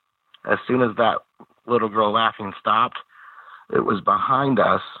 As soon as that little girl laughing stopped, it was behind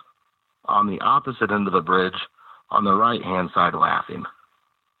us on the opposite end of the bridge on the right-hand side laughing.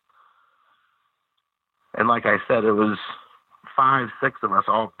 And like I said, it was 5, 6 of us,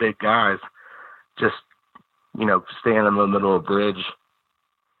 all big guys, just, standing in the middle of the bridge,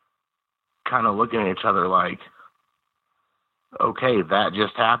 kind of looking at each other like, okay, that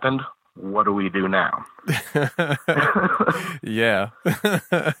just happened. What do we do now? Yeah.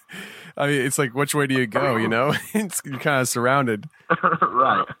 I mean, it's like, which way do you go? You're kind of surrounded.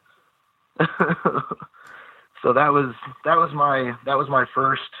 Right. So that was my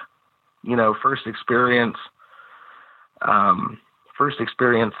first, first experience. First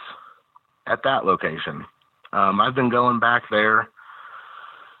experience at that location. I've been going back there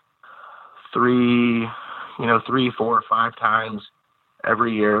 3, 4, 5 times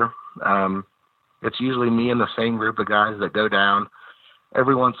every year. It's usually me and the same group of guys that go down.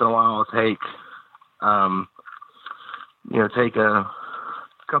 Every once in a while, I'll take a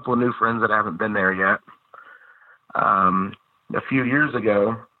couple of new friends that haven't been there yet. A few years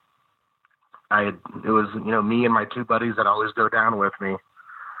ago, it was me and my 2 buddies that always go down with me.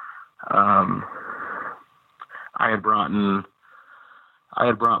 I had brought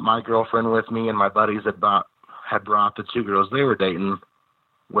my girlfriend with me, and my buddies had brought the 2 girls they were dating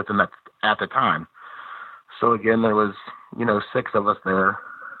with them at the time. So again, there was 6 of us there,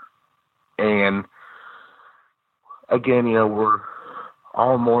 and again, we're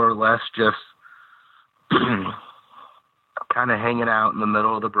all more or less just kind of hanging out in the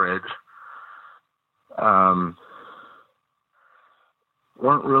middle of the bridge.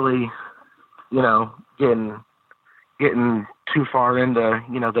 Weren't really, getting too far into,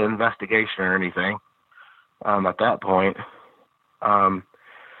 the investigation or anything, at that point.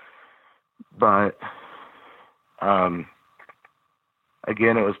 But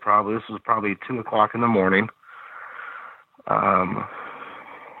again, this was probably 2 o'clock in the morning.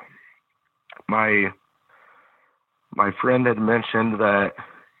 My friend had mentioned that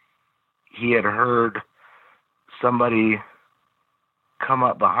he had heard somebody come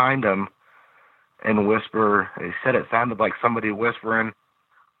up behind him and whisper. He said it sounded like somebody whispering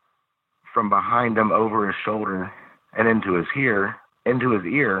from behind him over his shoulder and into his ear,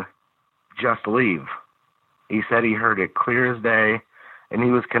 "Just leave." He said he heard it clear as day, and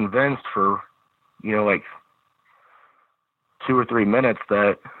he was convinced for, like 2 or 3 minutes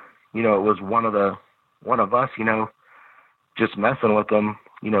that, it was one of us, just messing with him,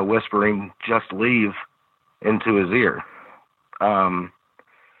 whispering, "Just leave," into his ear.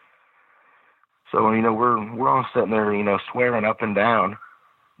 So, we're all sitting there, swearing up and down.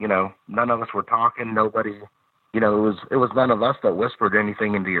 None of us were talking. Nobody, it was none of us that whispered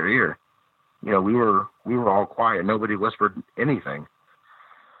anything into your ear. We were all quiet. Nobody whispered anything.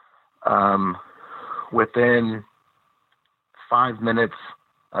 Within 5 minutes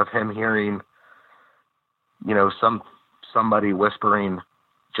of him hearing, somebody whispering,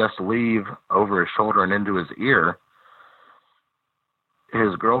 "Just leave," over his shoulder and into his ear,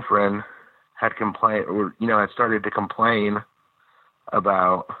 his girlfriend had complained, or, had started to complain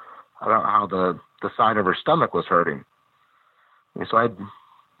about how the side of her stomach was hurting. And so I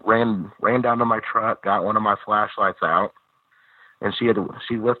ran down to my truck, got one of my flashlights out, and she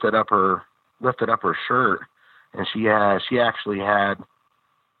lifted up her shirt, and she actually had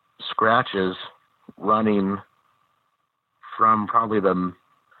scratches running from probably the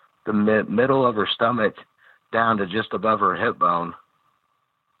middle of her stomach down to just above her hip bone.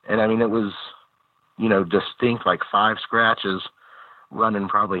 And I mean, it was, distinct, like 5 scratches running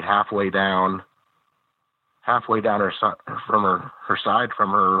probably halfway down her side,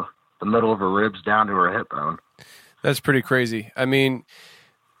 from the middle of her ribs down to her hip bone. That's pretty crazy. I mean,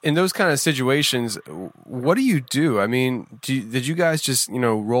 in those kind of situations, what do you do? I mean, did you guys just,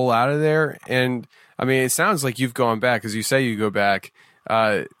 roll out of there? And I mean, it sounds like you've gone back, as you say you go back.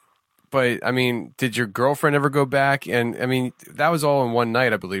 But I mean, did your girlfriend ever go back? And I mean, that was all in one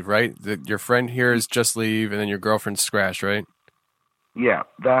night, I believe, right? Your friend hears "Just leave," and then your girlfriend scratched, right? Yeah,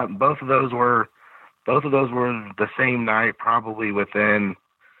 both of those were the same night, probably within.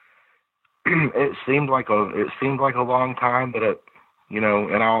 It seemed like a long time, but it, in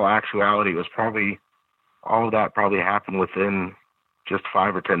all actuality, it was probably all of that probably happened within just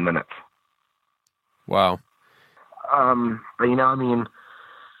 5 or 10 minutes. Wow. But I mean,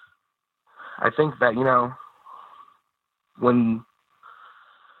 I think that, when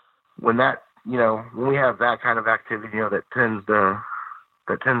that, when we have that kind of activity, that tends to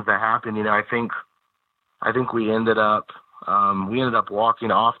happen, I think we ended up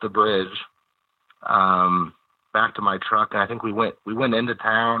walking off the bridge, back to my truck. And I think we went into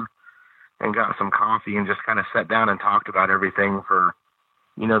town and got some coffee and just kind of sat down and talked about everything for,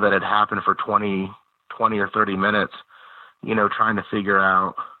 that had happened for 20 or 30 minutes, trying to figure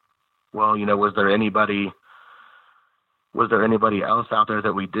out, well, was there anybody else out there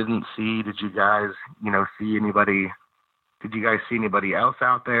that we didn't see? Did you guys, see anybody? Did you guys see anybody else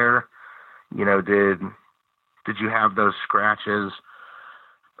out there? Did you have those scratches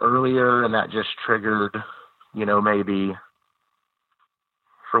earlier and that just triggered, maybe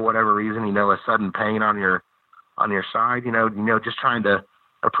for whatever reason, a sudden pain on your side, just trying to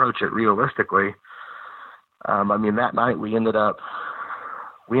approach it realistically. I mean, that night we ended up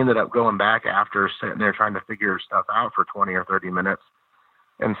going back after sitting there trying to figure stuff out for 20 or 30 minutes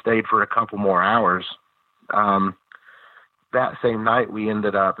and stayed for a couple more hours. That same night we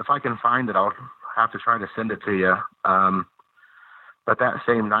ended up, if I can find it, I'll have to try to send it to you. But that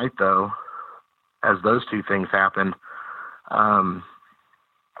same night, though, as those two things happened,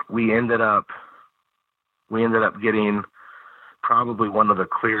 we ended up getting probably one of the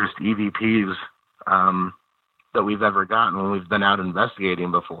clearest EVPs that we've ever gotten when we've been out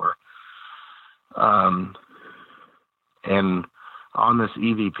investigating before. And on this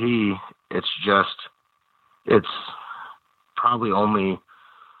EVP, it's probably only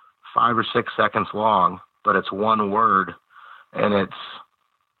 5 or 6 seconds long, but it's one word, and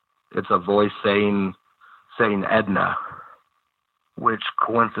it's a voice saying Edna, which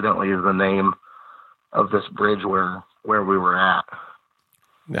coincidentally is the name of this bridge where we were at.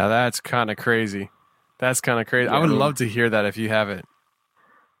 Now that's kind of crazy. That's kind of crazy. Yeah, I would love to hear that if you have it.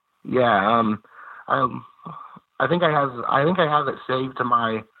 Yeah, I think I have it saved to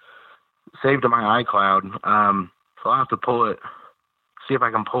my iCloud. So I'll have to pull it, see if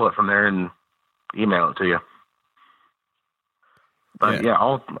I can pull it from there and email it to you. But yeah,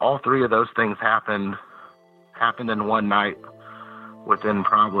 all 3 of those things happened in one night within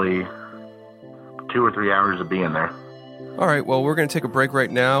probably 2 or 3 hours of being there. All right, well, we're going to take a break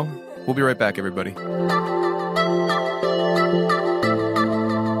right now. We'll be right back, everybody.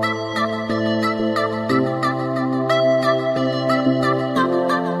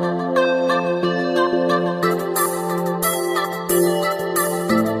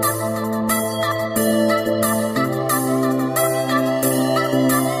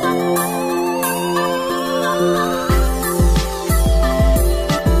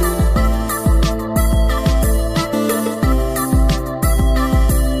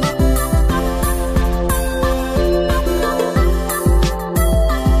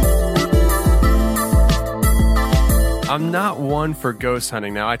 I'm not one for ghost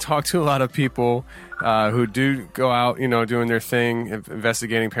hunting. Now, I talk to a lot of people who do go out, doing their thing,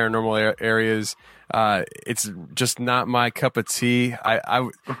 investigating paranormal areas. It's just not my cup of tea. I'd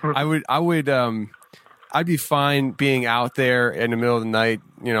be fine being out there in the middle of the night,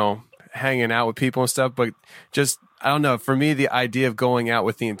 hanging out with people and stuff, but just, I don't know. For me, the idea of going out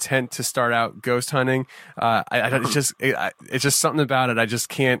with the intent to start out ghost hunting, it's just something about it I just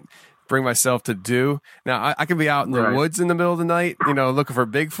can't bring myself to do. Now, I could be out in the woods in the middle of the night, looking for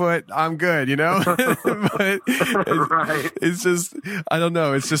Bigfoot. I'm good, but it's just, I don't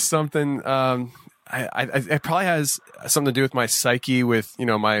know. It's just something. It probably has something to do with my psyche, with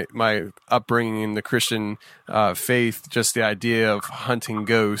my upbringing in the Christian faith. Just the idea of hunting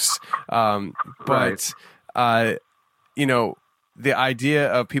ghosts, but the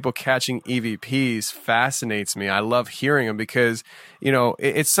idea of people catching EVPs fascinates me. I love hearing them because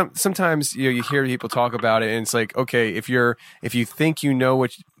it's sometimes you hear people talk about it, and it's like, okay, if you think you know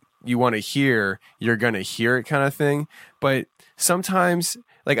what you want to hear, you're gonna hear it, kind of thing. But sometimes,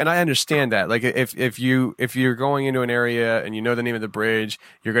 and I understand that. If you're going into an area and you know the name of the bridge,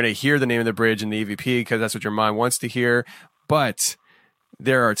 you're going to hear the name of the bridge in the EVP because that's what your mind wants to hear. But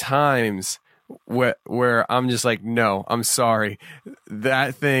there are times where I'm just like, no, I'm sorry.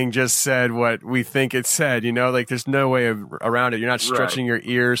 That thing just said what we think it said. There's no way around it. You're not stretching your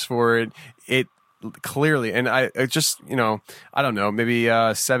ears for it. It clearly, and I don't know, maybe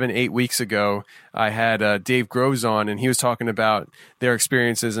 7-8 weeks ago, I had Dave Groves on, and he was talking about their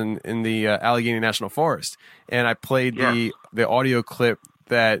experiences in the Allegheny National Forest, and I played the audio clip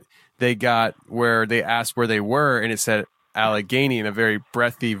that they got where they asked where they were, and it said Allegheny in a very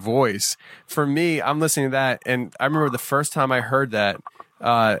breathy voice. For me, I'm listening to that, and I remember the first time I heard that,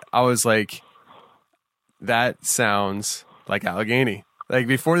 I was like, that sounds like Allegheny,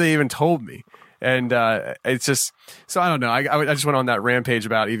 before they even told me. And it's just, so I don't know. I just went on that rampage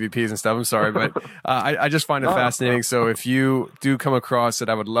about EVPs and stuff. I'm sorry, but I just find it fascinating. So if you do come across it,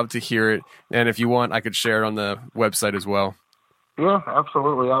 I would love to hear it. And if you want, I could share it on the website as well. Yeah,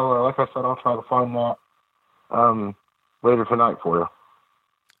 absolutely. Like I said, I'll try to find that later tonight for you.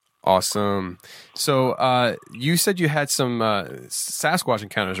 Awesome. So you said you had some Sasquatch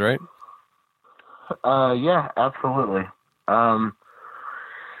encounters, right? Yeah, absolutely.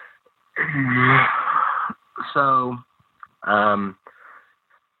 So,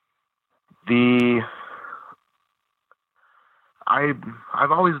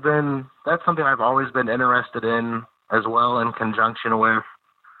 I've always been, that's something I've always been interested in as well, in conjunction with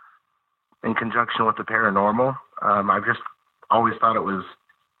the paranormal. I've just always thought it was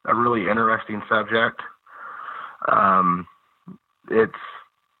a really interesting subject. It's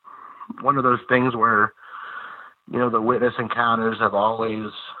one of those things where, the witness encounters have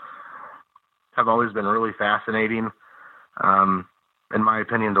always been really fascinating, in my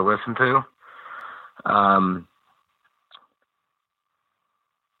opinion, to listen to.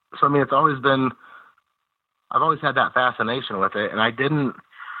 So, it's always been, I've always had that fascination with it, and I didn't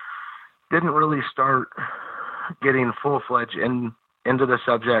really start getting full-fledged into the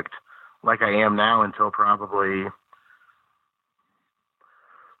subject like I am now until probably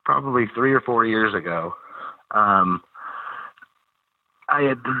 3 or 4 years ago.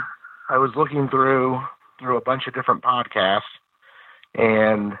 I was looking through a bunch of different podcasts,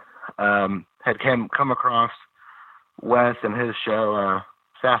 and had come across Wes and his show,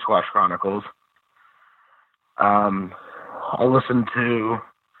 Sasquatch Chronicles. I listened to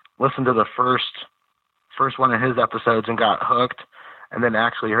the first one of his episodes and got hooked, and then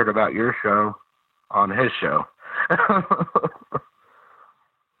actually heard about your show on his show.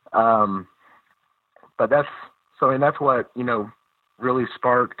 But that's what, really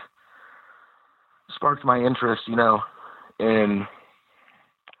sparked my interest, in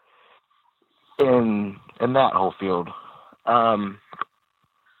that whole field.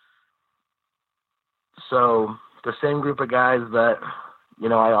 So the same group of guys that,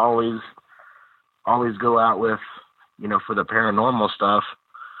 I always go out with, for the paranormal stuff,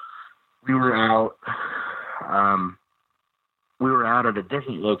 we were out at a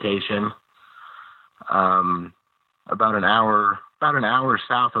different location, about an hour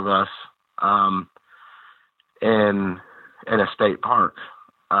south of us, in a state park.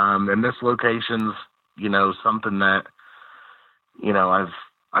 And this location's, something that,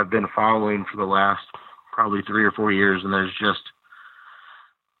 I've been following for the last probably 3 or 4 years, and there's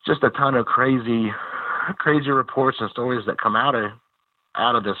just a ton of crazy reports and stories that come out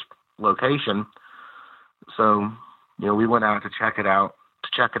of this location. So, we went out to check it out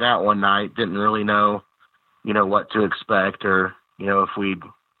one night. Didn't really know, what to expect, or, if we'd,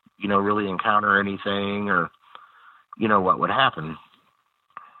 really encounter anything, or, what would happen.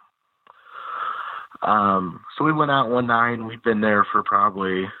 So we went out one night, and we'd been there for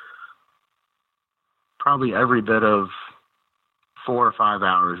probably every bit of 4 or 5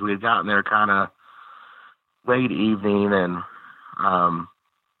 hours. We had gotten there kind of late evening and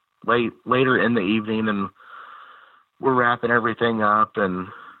later in the evening, and we're wrapping everything up and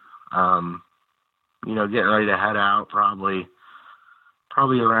getting ready to head out probably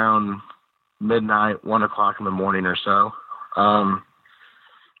around midnight, 1 o'clock in the morning or so.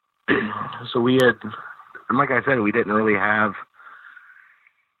 So we had, and like I said, we didn't really have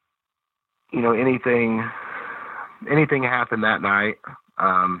anything happen that night.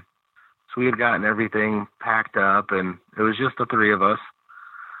 So we had gotten everything packed up, and it was just the three of us.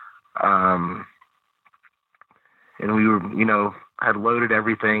 And we were, had loaded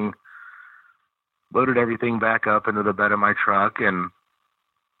everything back up into the bed of my truck. And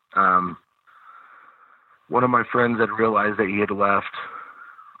one of my friends had realized that he had left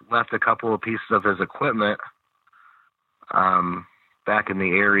a couple of pieces of his equipment back in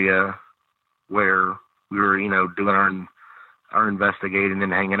the area where we were, doing our investigating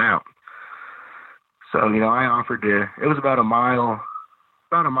and hanging out. So, I offered to, it was about a mile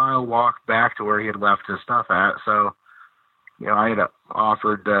walk back to where he had left his stuff at. So, I had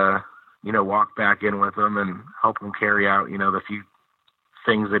offered to, walk back in with him and help him carry out, the few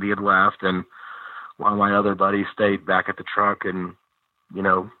things that he had left. And while my other buddy stayed back at the truck and,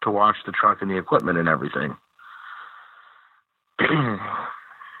 to watch the truck and the equipment and everything.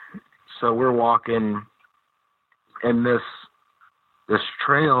 So we're walking, and this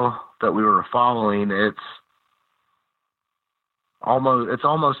trail that we were following, it's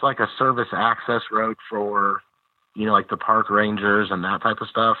almost like a service access road for, like the park rangers and that type of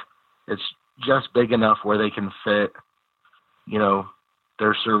stuff. It's just big enough where they can fit,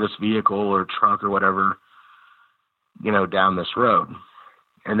 their service vehicle or truck or whatever, down this road.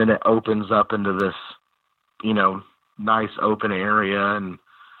 And then it opens up into this, nice open area and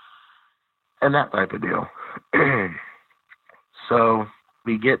that type of deal. So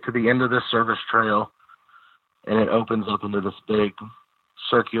we get to the end of this service trail, and it opens up into this big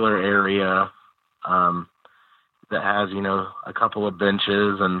circular area that has, a couple of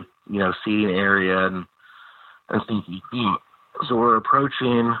benches and, seating area and stuff like that. So we're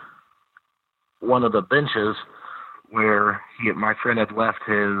approaching one of the benches where my friend had left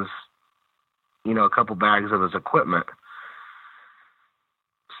his, a couple bags of his equipment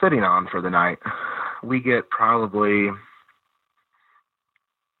sitting on for the night. We get probably,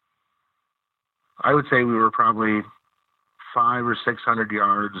 I would say we were probably 500 or 600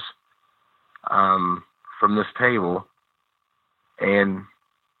 yards from this table. And,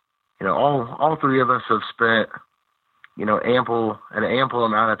 all three of us have spent, an ample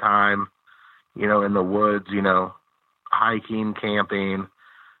amount of time, in the woods, hiking, camping,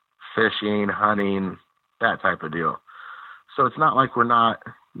 fishing, hunting, that type of deal. So it's not like we're not,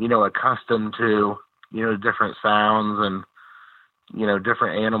 accustomed to, different sounds and,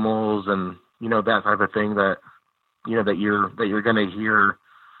 different animals and, that type of thing that, that you're going to hear,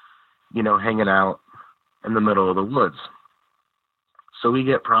 hanging out in the middle of the woods. So we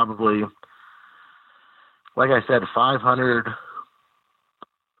get probably, like I said, 500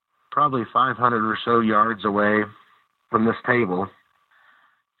 or so yards away from this table.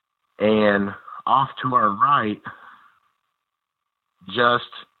 And off to our right, just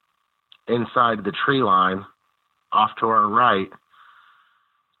inside the tree line, off to our right,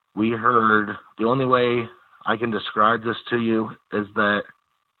 we heard, the only way I can describe this to you is that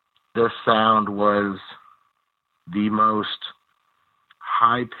this sound was the most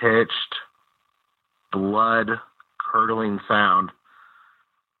high-pitched, blood-curdling sound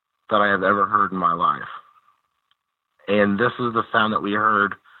that I have ever heard in my life. And this is the sound that we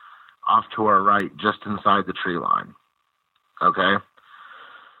heard off to our right, just inside the tree line. Okay?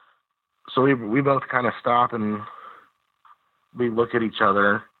 So we both kind of stop and we look at each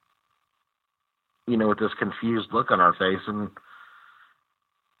other, with this confused look on our face. And,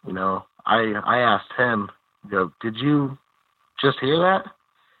 I asked him, did you just hear that?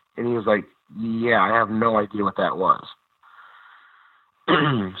 And he was like, yeah, I have no idea what that was.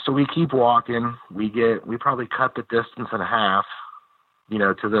 So we keep walking. We probably cut the distance in half,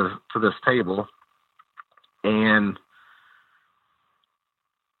 to this table. And,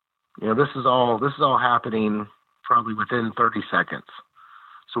 this is all happening probably within 30 seconds.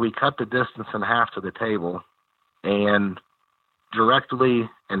 So we cut the distance in half to the table, and directly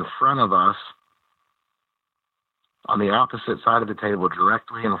in front of us, on the opposite side of the table,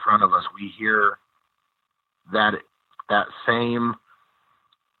 directly in front of us, we hear that same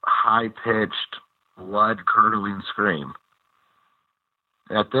high-pitched, blood-curdling scream.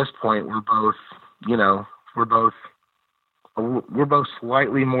 At this point, we're both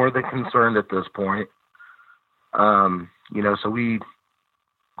slightly more than concerned at this point. So we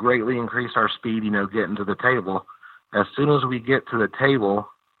greatly increase our speed, getting to the table. As soon as we get to the table,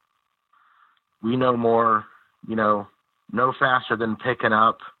 we no more, no faster than picking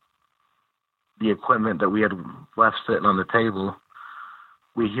up the equipment that we had left sitting on the table.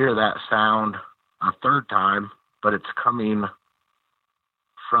 We hear that sound a third time, but it's coming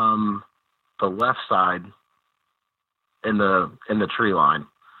from the left side in the tree line.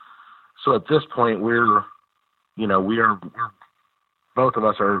 So at this point, we're both of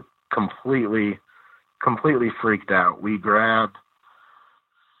us are completely freaked out. We grabbed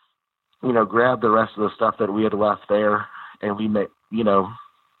the rest of the stuff that we had left there, and we made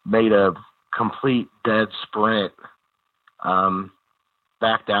a complete dead sprint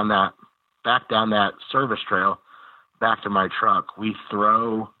back down that service trail back to my truck. We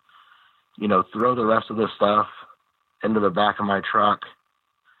throw the rest of the stuff into the back of my truck.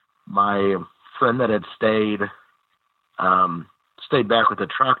 My friend that had stayed back with the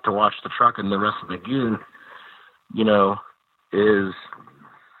truck to watch the truck and the rest of the gear,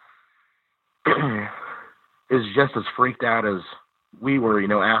 is just as freaked out as we were,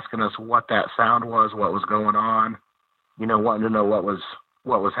 asking us what that sound was, what was going on, wanting to know what was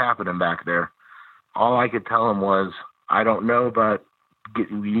happening back there. All I could tell him was, I don't know, but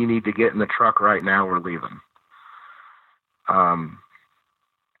you need to get in the truck right now. We're leaving.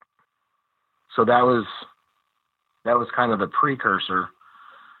 So that was kind of the precursor,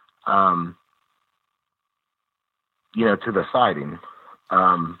 to the sighting.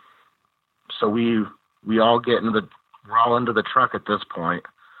 So we all get we're all into the truck at this point.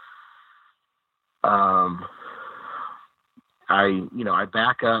 I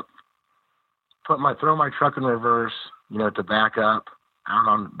back up, throw my truck in reverse, to back up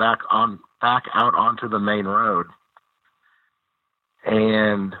back out onto the main road,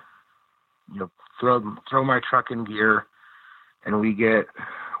 and throw my truck in gear, and we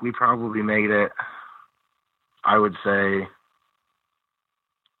probably made it, I would say,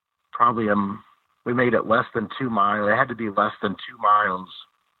 we made it less than 2 miles. It had to be less than 2 miles.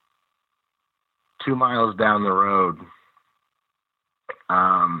 2 miles down the road.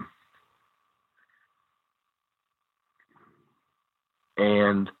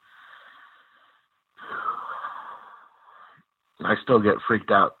 And I still get freaked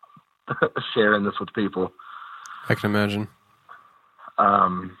out sharing this with people. I can imagine.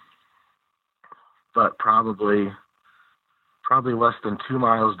 But probably less than 2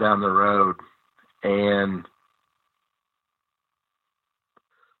 miles down the road, and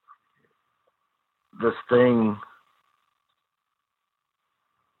this thing,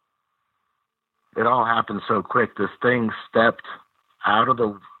 it all happened so quick. This thing stepped out of the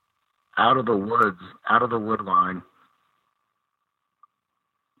woods, out of the wood line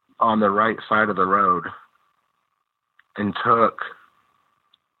on the right side of the road, and took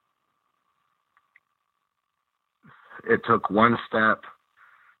one step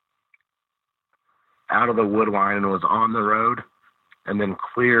out of the wood line and was on the road, and then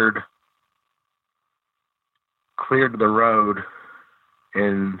cleared the road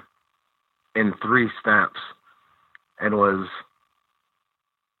in 3 steps, and was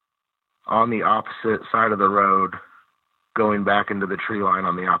on the opposite side of the road, going back into the tree line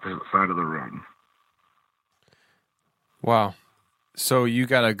on the opposite side of the road. Wow. So you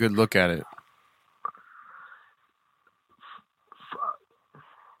got a good look at it.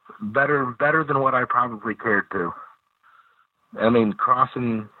 Better than what I probably cared to. I mean,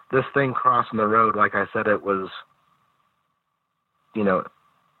 crossing the road, like I said, it was,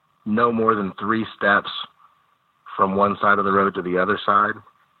 no more than 3 steps from one side of the road to the other side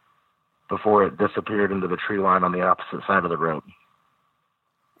before it disappeared into the tree line on the opposite side of the road.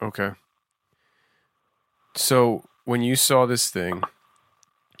 Okay. So when you saw this thing,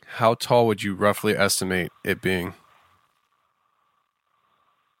 how tall would you roughly estimate it being?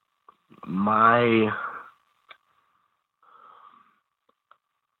 My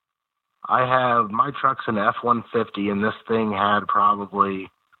truck's an F-150, and this thing had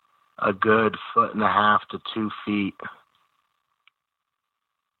probably a good 1.5 to 2 feet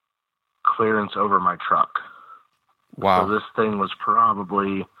clearance over my truck. Wow. So this thing was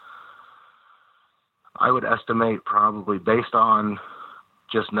probably, I would estimate, probably based on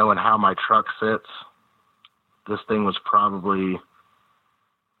just knowing how my truck sits, this thing was probably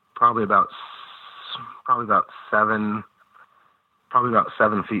about 7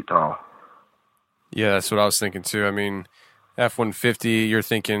 feet tall. Yeah, that's what I was thinking too. I mean, F-150, you're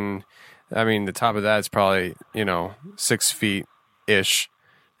thinking I mean, the top of that is probably, 6 feet ish,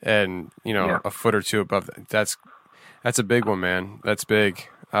 and a foot or two above that. That's a big one, man. That's big.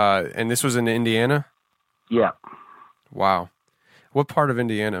 And this was in Indiana? Yeah. Wow. What part of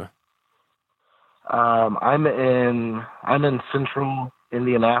Indiana? I'm in central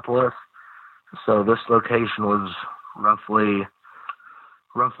Indianapolis, so this location was roughly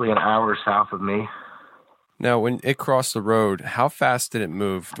an hour south of me. Now, when it crossed the road, how fast did it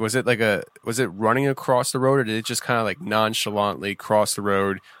move? Was it running across the road, or did it just kind of like nonchalantly cross the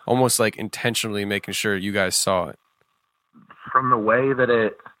road, almost like intentionally making sure you guys saw it? From the way that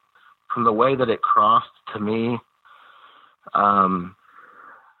it crossed to me,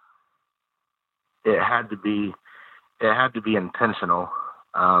 it had to be intentional.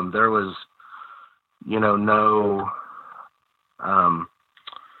 There was, no,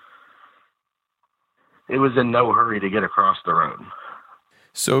 it was in no hurry to get across the road.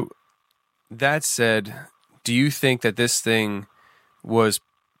 So that said, do you think that this thing was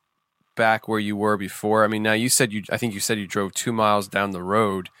back where you were before? I mean, now I think you said you drove 2 miles down the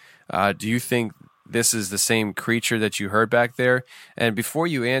road. Do you think this is the same creature that you heard back there? And before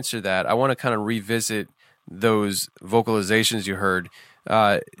you answer that, I want to kind of revisit those vocalizations you heard.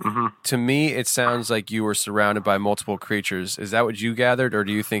 To me, it sounds like you were surrounded by multiple creatures. Is that what you gathered, or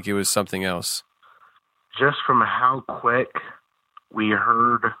do you think it was something else? Just from how quick we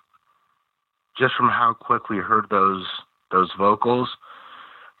heard those vocals,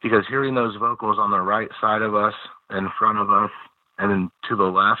 because hearing those vocals on the right side of us, in front of us, and then to the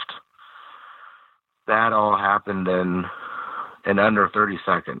left, that all happened in under 30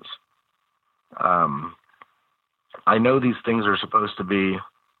 seconds. I know these things are supposed to be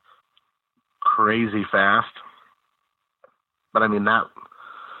crazy fast, but I mean, that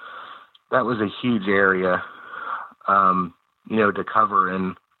was a huge area, to cover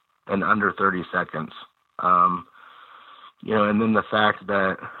in under 30 seconds. And then the fact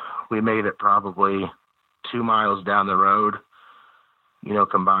that we made it probably 2 miles down the road,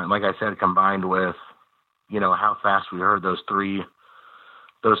 combined with, how fast we heard those three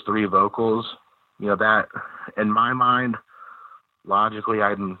vocals, that in my mind, logically,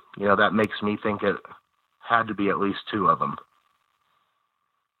 that makes me think it had to be at least 2 of them.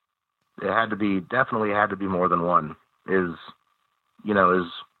 It definitely had to be more than one, is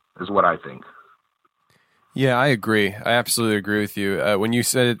what I think. Yeah, I agree. I absolutely agree with you. When you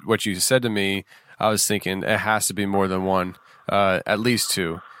said what you said to me, I was thinking it has to be more than one, at least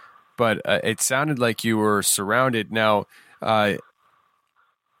 2. But it sounded like you were surrounded. Now, I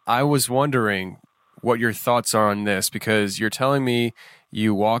was wondering what your thoughts are on this, because you're telling me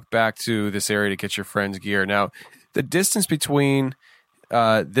you walked back to this area to get your friend's gear. Now, the distance between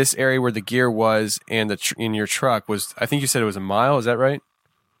this area where the gear was and in your truck was, I think you said it was a mile. Is that right?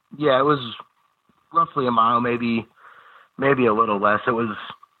 Yeah, it was roughly a mile, maybe a little less. It was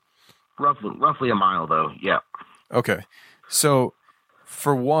roughly a mile, though. Yeah. Okay. So,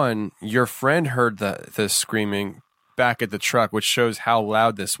 for one, your friend heard the screaming back at the truck, which shows how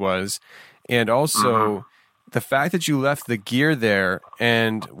loud this was. And also, the fact that you left the gear there,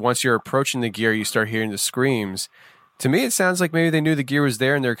 and once you're approaching the gear, you start hearing the screams. To me, it sounds like maybe they knew the gear was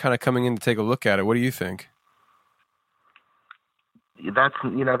there and they're kind of coming in to take a look at it. What do you think? That's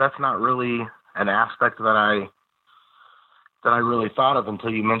not really an aspect that I really thought of until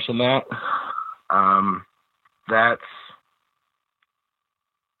you mentioned that. That's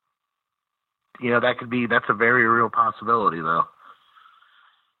a very real possibility, though.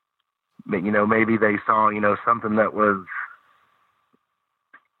 But, maybe they saw, something that was,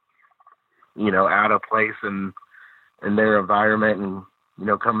 out of place in their environment,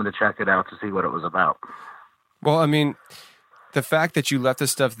 and, coming to check it out to see what it was about. Well, I mean, the fact that you left the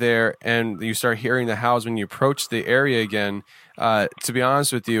stuff there and you start hearing the howls when you approach the area again, to be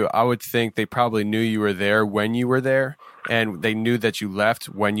honest with you, I would think they probably knew you were there when you were there, and they knew that you left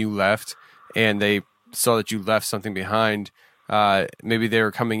when you left, and they saw that you left something behind. Maybe they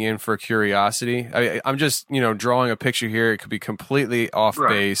were coming in for curiosity. I'm just, drawing a picture here. It could be completely off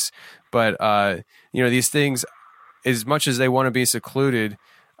base, but, these things, as much as they want to be secluded,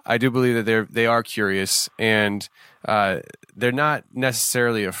 I do believe that they are curious, and they're not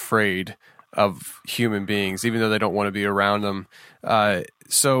necessarily afraid of human beings, even though they don't want to be around them.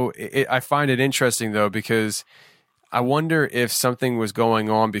 So I find it interesting, though, because I wonder if something was going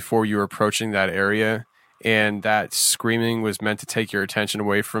on before you were approaching that area, and that screaming was meant to take your attention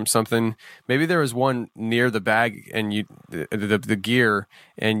away from something. Maybe there was one near the bag and the gear,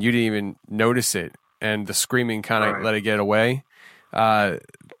 and you didn't even notice it, and the screaming kind of let it get away.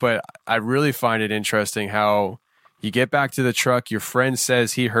 But I really find it interesting how You get back to the truck. Your friend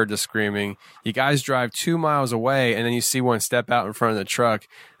says he heard the screaming. You guys drive 2 miles away, and then you see one step out in front of the truck.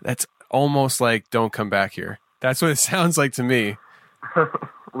 That's almost like, don't come back here. That's what it sounds like to me.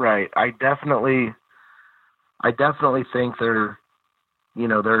 Right. I definitely think they're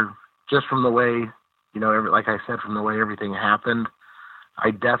just from the way, like I said, from the way everything happened,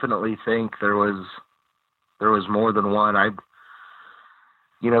 I definitely think there was more than one.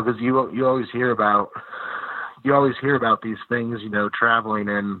 Because you always hear about these things, traveling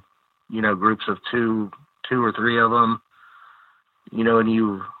in, groups of two or three of them, and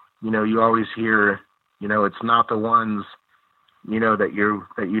you always hear, it's not the ones, that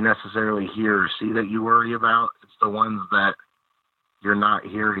you necessarily hear or see that you worry about. It's the ones that you're not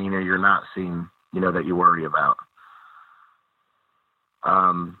hearing or you're not seeing, that you worry about.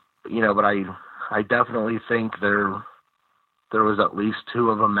 But I definitely think there was at least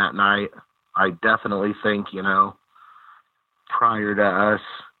 2 of them that night. I definitely think, prior to us,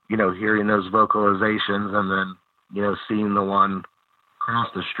 hearing those vocalizations and then, seeing the one cross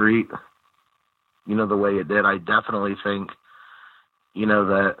the street, the way it did, I definitely think,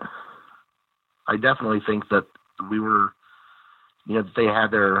 that we were, that they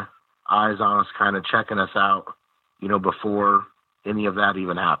had their eyes on us, kind of checking us out, before any of that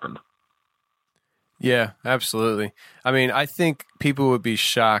even happened. Yeah, absolutely. I mean, I think people would be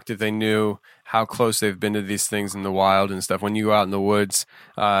shocked if they knew how close they've been to these things in the wild and stuff. When you go out in the woods,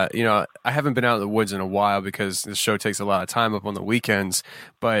 I haven't been out in the woods in a while because the show takes a lot of time up on the weekends.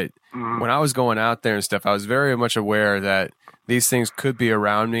 But when I was going out there and stuff, I was very much aware that these things could be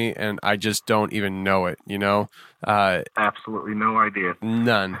around me and I just don't even know it, Absolutely no idea.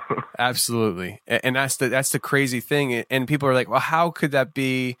 None. Absolutely. And that's the crazy thing. And people are like, well, how could that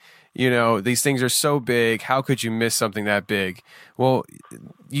be? These things are so big. How could you miss something that big? Well,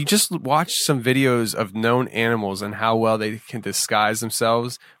 you just watch some videos of known animals and how well they can disguise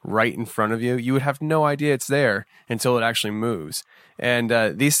themselves right in front of you. You would have no idea it's there until it actually moves.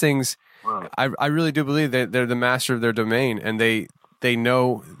 And these things, right. I really do believe that they're the master of their domain, and they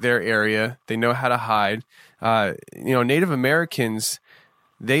know their area. They know how to hide. Native Americans,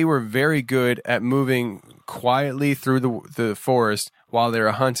 they were very good at moving quietly through the forest while they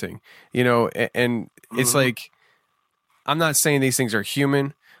were hunting, and it's like, I'm not saying these things are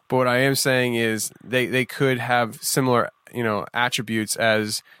human, but what I am saying is they could have similar, attributes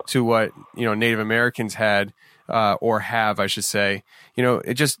as to what, Native Americans had, or have, I should say.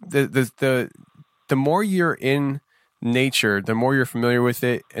 It just, the more you're in nature, the more you're familiar with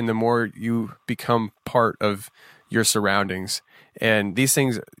it, and the more you become part of your surroundings. And these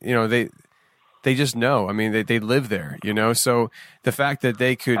things, they just know. I mean, they live there, So the fact that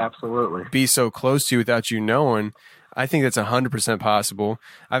they could absolutely be so close to you without you knowing, I think that's 100% possible.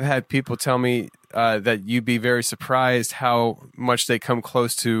 I've had people tell me that you'd be very surprised how much they come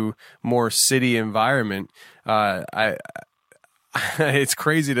close to more city environment. It's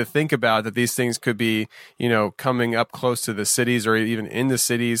crazy to think about that these things could be, coming up close to the cities or even in the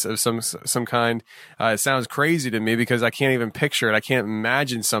cities of some kind. It sounds crazy to me because I can't even picture it. I can't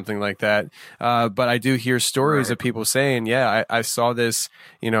imagine something like that. But I do hear stories of people saying, yeah, I saw this,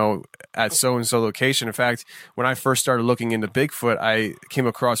 at so-and-so location. In fact, when I first started looking into Bigfoot, I came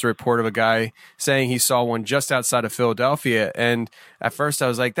across a report of a guy saying he saw one just outside of Philadelphia. And at first I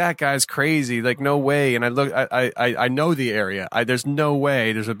was like, that guy's crazy. Like, no way. And I know the area. There's no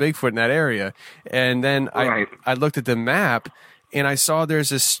way there's a Bigfoot in that area. And then I looked at the map and I saw there's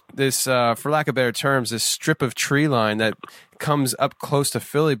this for lack of better terms, this strip of tree line that comes up close to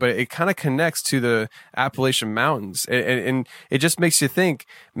Philly, but it kind of connects to the Appalachian Mountains. And it just makes you think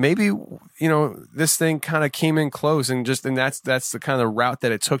maybe, this thing kind of came in close and that's the kind of route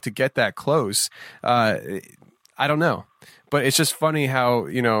that it took to get that close. I don't know. But it's just funny how,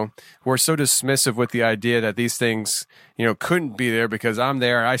 we're so dismissive with the idea that these things, couldn't be there because I'm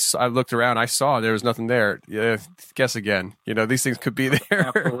there. I looked around, I saw there was nothing there. Yeah, guess again. These things could be there.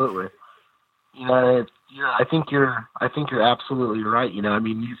 Absolutely. I think you're absolutely right. I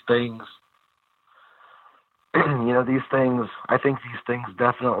mean, these things, I think these things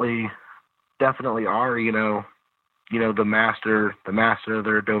definitely are, the master of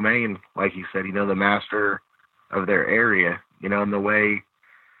their domain, like you said, the master of their area, and the way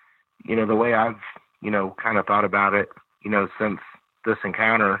I've, kind of thought about it, since this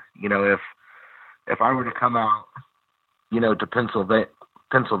encounter, if I were to come out, to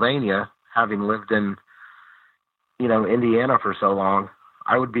Pennsylvania, having lived in, Indiana for so long,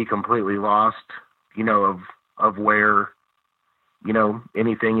 I would be completely lost, of where,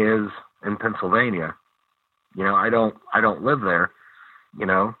 anything is in Pennsylvania. I don't live there,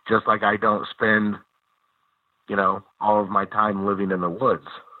 just like I don't spend, all of my time living in the woods.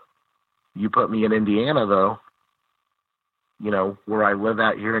 You put me in Indiana, though, where I live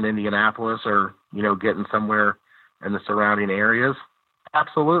out here in Indianapolis, or, getting somewhere in the surrounding areas,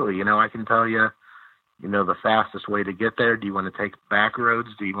 absolutely. I can tell you, the fastest way to get there. Do you want to take back roads?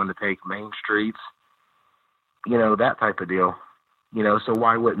 Do you want to take main streets? That type of deal. So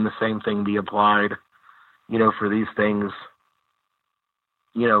why wouldn't the same thing be applied, for these things,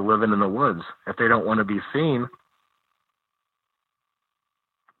 living in the woods? If they don't want to be seen,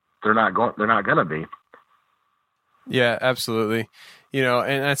 they're not going to be. Yeah, absolutely.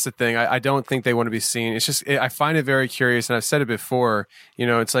 And that's the thing. I don't think they want to be seen. It's just, I find it very curious. And I've said it before,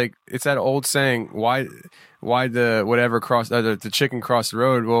 it's like, it's that old saying, why the whatever cross, the chicken cross the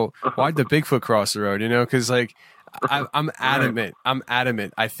road? Well, why'd the Bigfoot cross the road? Cause like, I'm adamant.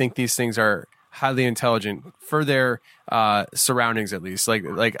 I think these things are highly intelligent for their surroundings, at least.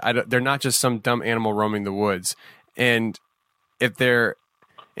 They're not just some dumb animal roaming the woods. And if they're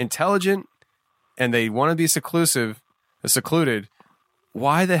intelligent and they want to be secluded,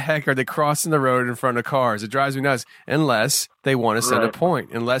 why the heck are they crossing the road in front of cars? It drives me nuts. Unless they want to send a point,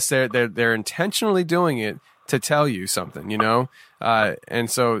 unless they're intentionally doing it to tell you something, and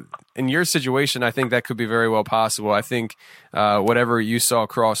so in your situation, I think that could be very well possible. I think whatever you saw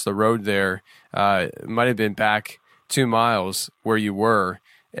across the road there might have been back 2 miles where you were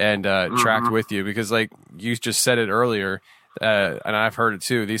and tracked with you, because like you just said it earlier, and I've heard it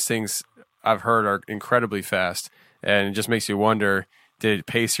too. These things I've heard are incredibly fast, and it just makes you wonder, did it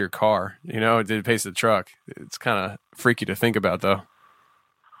pace your car? Did it pace the truck? It's kind of freaky to think about, though.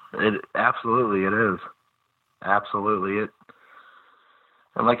 Absolutely, it is. Absolutely.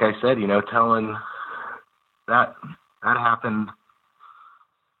 And like I said, telling that happened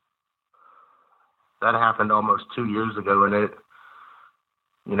almost 2 years ago, and it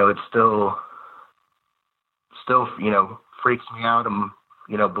still freaks me out and,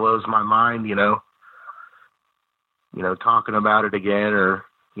 blows my mind, talking about it again, or,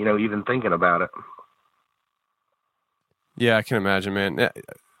 even thinking about it. Yeah, I can imagine, man.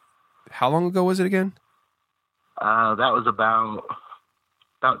 How long ago was it again? That was about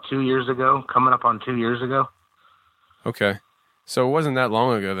 2 years ago, coming up on 2 years ago. Okay. So it wasn't that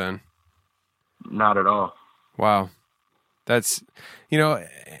long ago then? Not at all. Wow. That's,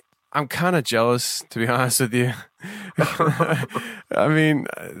 I'm kind of jealous, to be honest with you. I mean,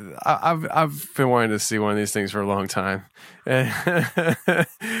 I've been wanting to see one of these things for a long time.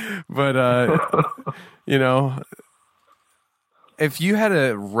 But, if you had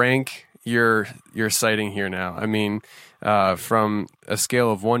to rank your sighting here now, I mean, from a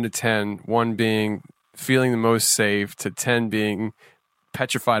scale of 1 to 10, 1 being feeling the most safe to 10 being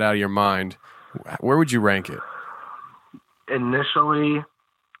petrified out of your mind, where would you rank it? Initially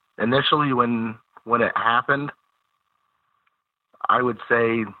when it happened, I would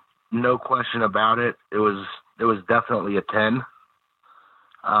say no question about it. It was definitely a 10.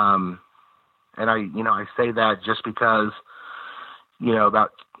 And I say that just because,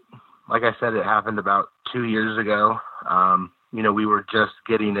 about, like I said, it happened about 2 years ago. We were just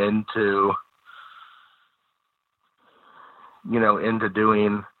getting into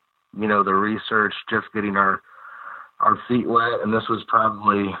doing, the research, just getting our feet wet. And this was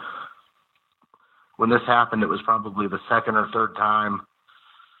probably, when this happened, it was probably the second or third time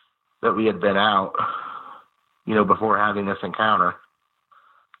that we had been out, before having this encounter.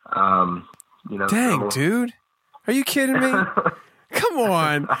 Dang, so, dude. Are you kidding me? Come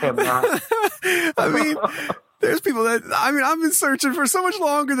on. I am not. I mean, there's people I've been searching for so much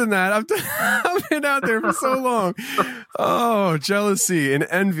longer than that. I've been out there for so long. Oh, jealousy and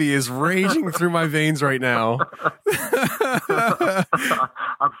envy is raging through my veins right now.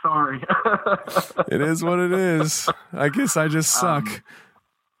 I'm sorry. It is what it is. I guess I just suck.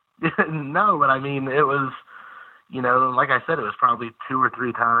 No, but I mean, it was, like I said, it was probably 2 or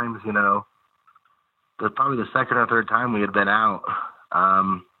 3 times, probably the second or third time we had been out,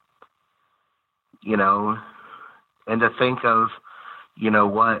 and to think of,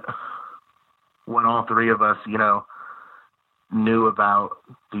 what all 3 of us, knew about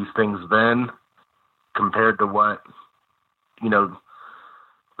these things then compared to what, the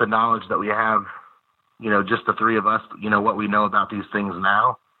knowledge that we have, just the 3 of us, what we know about these things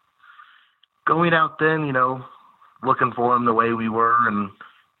now. Going out then, looking for them the way we were, and,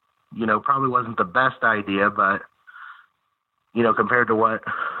 probably wasn't the best idea, but, compared to what,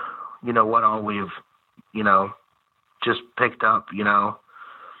 what all we've, just picked up, in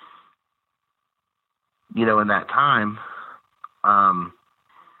that time,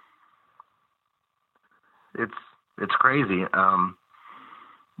 it's crazy.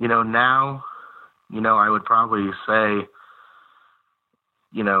 Now, I would probably say,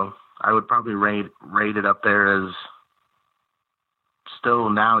 I would probably rate it up there as still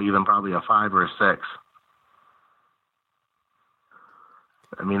now even probably a 5 or a 6.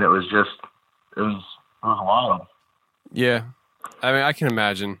 I mean, it was wild. Yeah. I mean, I can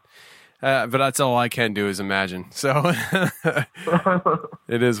imagine. But that's all I can do is imagine. So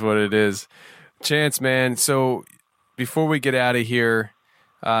it is what it is. Chance, man. So before we get out of here,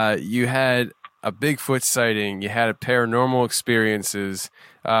 you had a Bigfoot sighting. You had paranormal experiences.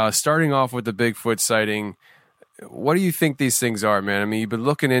 Starting off with the Bigfoot sighting, what do you think these things are, man? I mean, you've been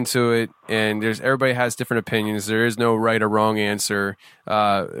looking into it, and everybody has different opinions. There is no right or wrong answer.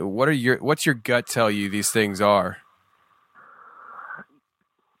 What's your gut tell you these things are?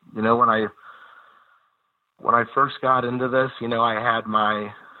 When I first got into this, I had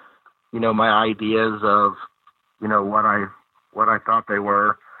my ideas of, what I thought they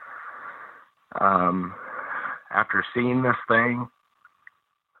were. After seeing this thing,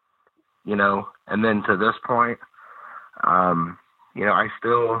 and then to this point, I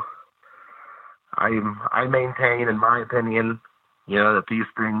maintain, in my opinion, that these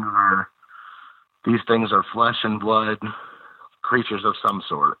things are flesh and blood creatures of some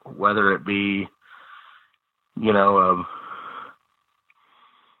sort, whether it be,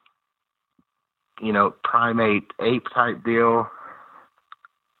 primate ape type deal,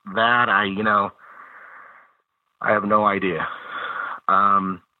 that I have no idea.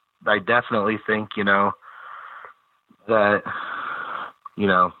 I definitely think, that,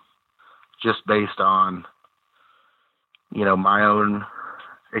 just based on, my own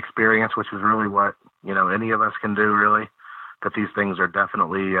experience, which is really what, any of us can do, really, that these things are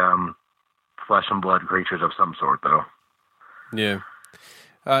definitely flesh and blood creatures of some sort, though. Yeah.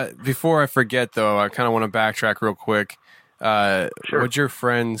 Before I forget, though, I kind of want to backtrack real quick. Sure. What'd your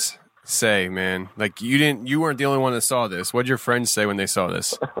friends say, man? Like, you weren't the only one that saw this. What'd your friends say when they saw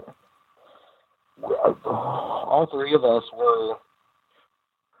this? All three of us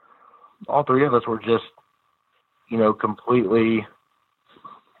were just, completely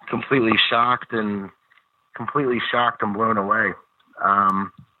shocked and blown away.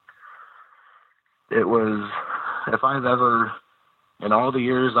 It was, if I've ever, in all the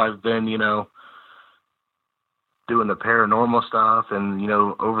years I've been, doing the paranormal stuff, and,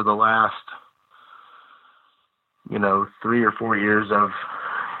 over the last, 3 or 4 years of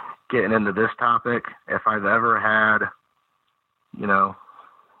getting into this topic, if I've ever had,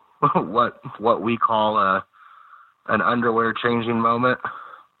 what we call an underwear changing moment,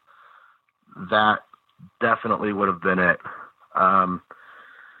 that definitely would have been it.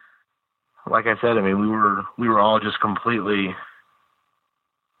 Like I said, I mean, we were all just completely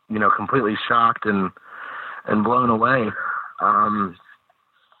shocked and blown away. I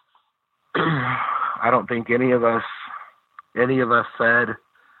don't think any of us said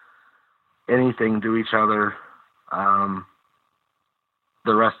anything to each other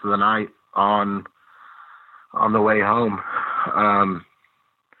the rest of the night on the way home.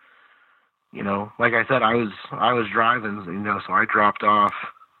 Like I said, I was driving, so I dropped off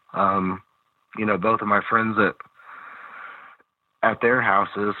both of my friends at their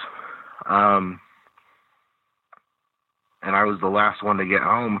houses, and I was the last one to get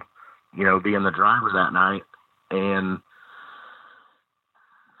home, being the driver that night. And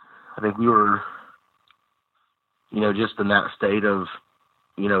I think we were, just in that state of,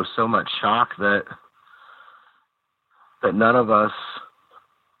 so much shock that none of us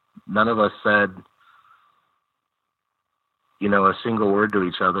said, a single word to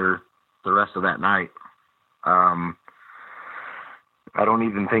each other the rest of that night. I don't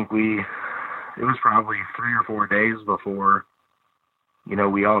even think it was probably 3 or 4 days before,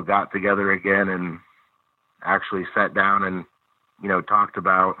 we all got together again and actually sat down and, talked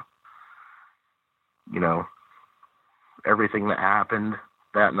about, everything that happened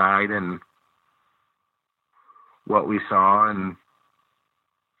that night and what we saw and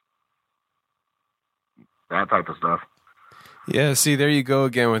that type of stuff. Yeah, see, there you go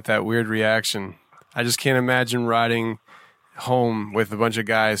again with that weird reaction. I just can't imagine riding home with a bunch of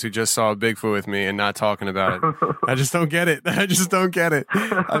guys who just saw a Bigfoot with me and not talking about it. I just don't get it. I'd be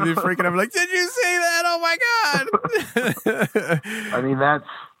freaking out. Like, did you see that? Oh my God.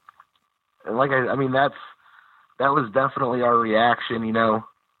 That was definitely our reaction.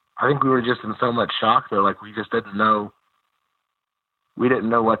 I think we were just in so much shock though. Like, we just didn't know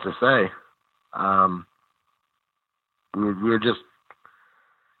what to say. We were just,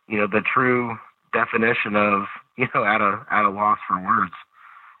 the true definition of, at a loss for words.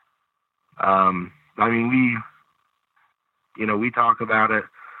 We talk about it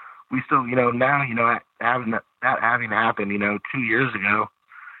now, having happened, 2 years ago,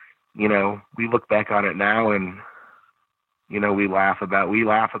 we look back on it now and, we laugh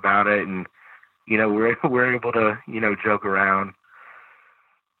about it, and, we're able to, joke around,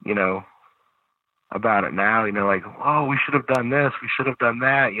 about it now, like, oh, we should have done this, we should have done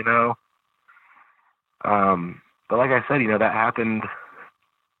that, but like I said, that happened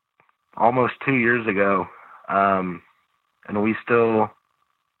almost 2 years ago. And we still,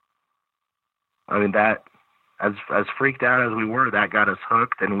 that, as freaked out as we were, that got us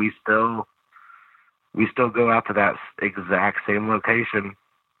hooked, and we still go out to that exact same location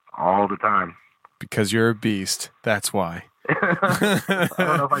all the time. Because you're a beast. That's why. I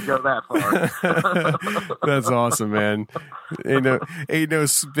don't know if I go that far. That's awesome, man. Ain't no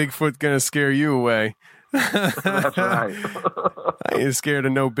Bigfoot gonna scare you away. That's right. I ain't scared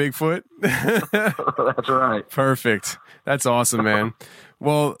of no Bigfoot. That's right. Perfect. That's awesome, man.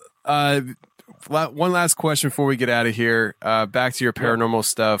 Well, one last question before we get out of here. Back to your paranormal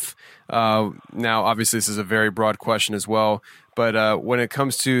stuff. Now, obviously, this is a very broad question as well. But when it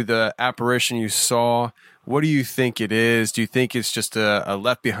comes to the apparition you saw, what do you think it is? Do you think it's just a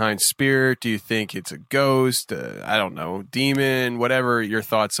left behind spirit? Do you think it's a ghost? I don't know, demon? Whatever your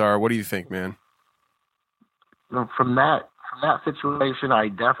thoughts are. What do you think, man? From that situation, I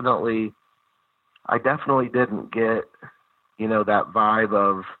definitely didn't get, that vibe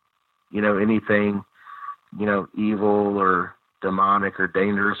of, anything, evil or demonic or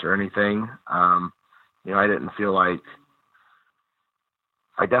dangerous or anything. I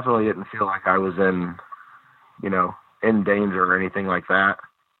definitely didn't feel like I was in danger or anything like that.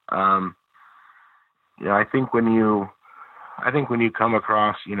 I think when you come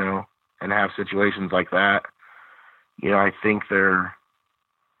across, and have situations like that, I think I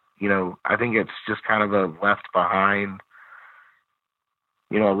think it's just kind of a left behind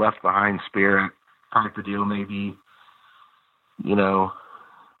spirit type of deal. Maybe,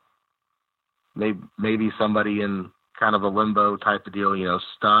 maybe somebody in kind of a limbo type of deal,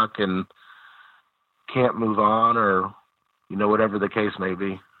 stuck and can't move on, or, whatever the case may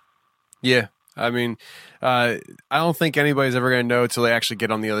be. Yeah. I mean, I don't think anybody's ever going to know until they actually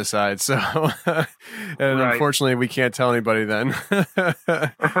get on the other side. So, and right. Unfortunately, we can't tell anybody then.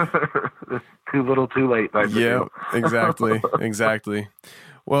 Too little, too late. Yeah, exactly.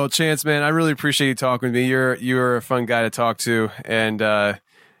 Well, Chance, man, I really appreciate you talking with me. You're a fun guy to talk to, and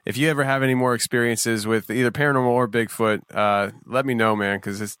if you ever have any more experiences with either paranormal or Bigfoot, let me know, man,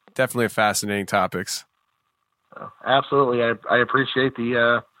 because it's definitely a fascinating topics. Absolutely, I appreciate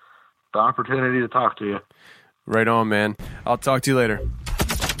the opportunity to talk to you. Right on, man. I'll talk to you later.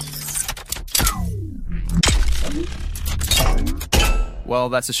 Well,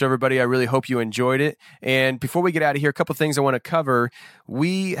 that's the show, everybody. I really hope you enjoyed it. And before we get out of here, a couple things I want to cover.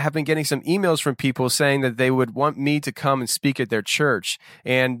 We have been getting some emails from people saying that they would want me to come and speak at their church.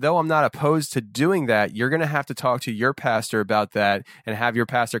 And though I'm not opposed to doing that, you're going to have to talk to your pastor about that and have your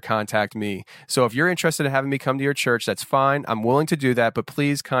pastor contact me. So if you're interested in having me come to your church, that's fine. I'm willing to do that, but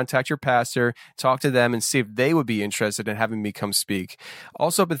please contact your pastor, talk to them, and see if they would be interested in having me come speak.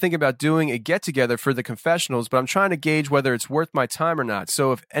 Also, I've been thinking about doing a get-together for the confessionals, but I'm trying to gauge whether it's worth my time or not.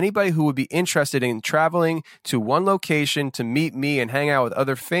 So if anybody who would be interested in traveling to one location to meet me and hang out with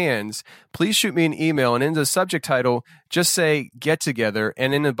other fans, please shoot me an email, and in the subject title, just say get together,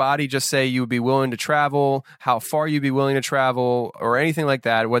 and in the body, just say you would be willing to travel, how far you'd be willing to travel, or anything like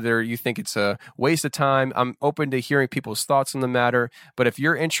that, whether you think it's a waste of time. I'm open to hearing people's thoughts on the matter, but if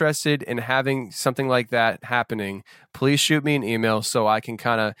you're interested in having something like that happening, please shoot me an email so I can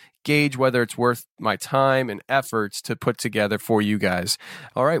kind of gauge whether it's worth my time and efforts to put together for you guys.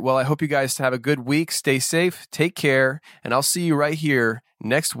 All right, well, I hope you guys have a good week. Stay safe, take care, and I'll see you right here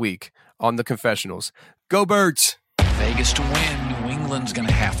next week on The Confessionals. Go Birds! Vegas to win, New England's going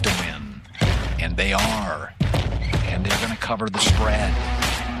to have to win. And they are. And they're going to cover the spread.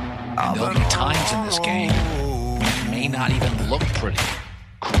 And there'll be times in this game when it may not even look pretty.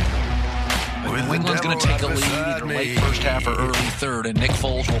 But New England's going to take a lead either late first half or early third, and Nick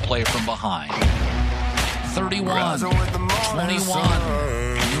Foles will play from behind.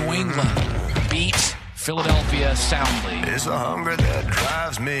 31-21. New England beats Philadelphia soundly. It's a hunger that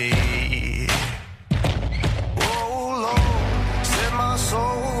drives me. Oh, Lord, set my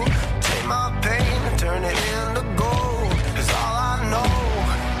soul, take my pain and turn it into gold. 'Cause all I know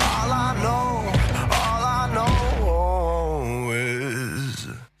is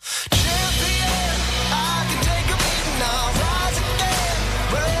champion. I can take a beating, I'll rise again.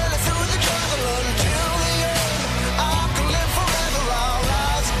 Running through the jungle until the end. I can live forever, I'll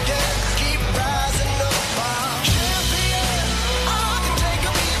rise again. Keep rising up, I'm champion. I can take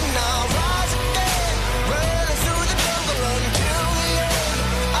a beating,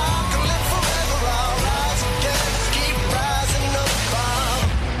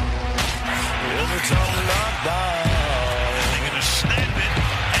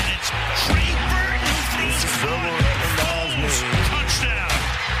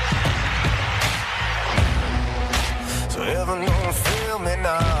 me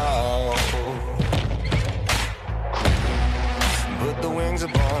now. Put the wings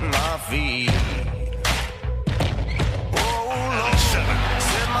upon my feet. Oh Lord, set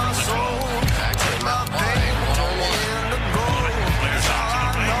my soul, take my pain, turn it into gold. That's all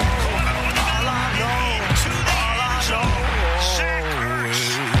I know, all I know, Shaq Hurts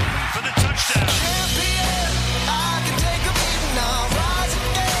for the touchdown. Champion, I can take a beating now, rise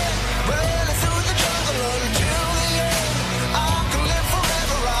again, running through the jungle until the end. I can live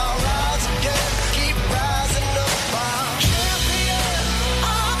forever, I'll rise again, keep rising up. I'm champion,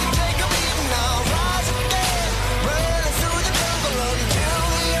 I can take a beating now, rise again, running through the jungle until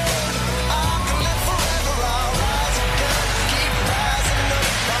the end. I can live forever, I'll rise again, keep rising up.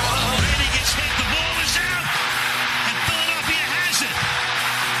 Brady gets hit, the ball is out, and Philadelphia has it.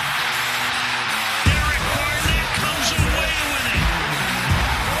 Derek Barnett comes away with it.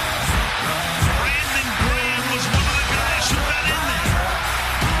 Brandon Graham was one of the guys who got in there.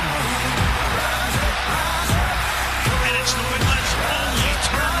 And it's the Winlet's only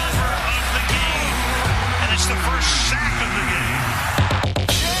turnover of the game. And it's the first sack of the game.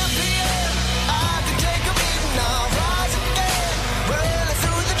 Champion, I can take a beating now, rise again, running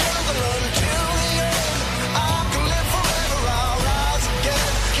through the jungle until the end. I can live forever, I'll rise again,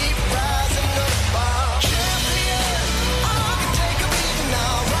 keep rising up. I'm champion, I can take a beating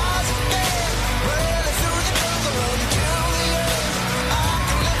now, rise again, running through the jungle until the end. I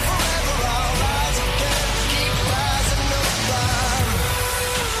can live forever, I'll rise again, keep rising up.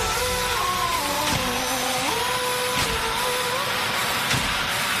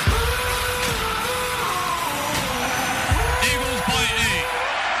 Eagles by 8.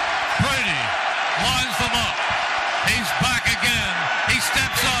 Brady lines them up. He's back again. He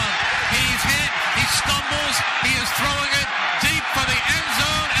steps on. He's hit. He stumbles. He is throwing it deep for the end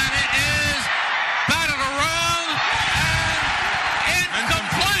zone, and it is batted around and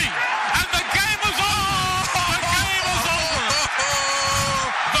incomplete. And the game is over. The game is over.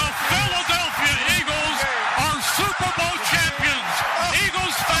 The Philadelphia Eagles are Super Bowl champions.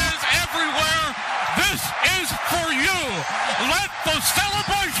 Eagles fans everywhere, this is for you. Let the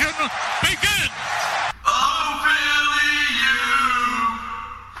celebration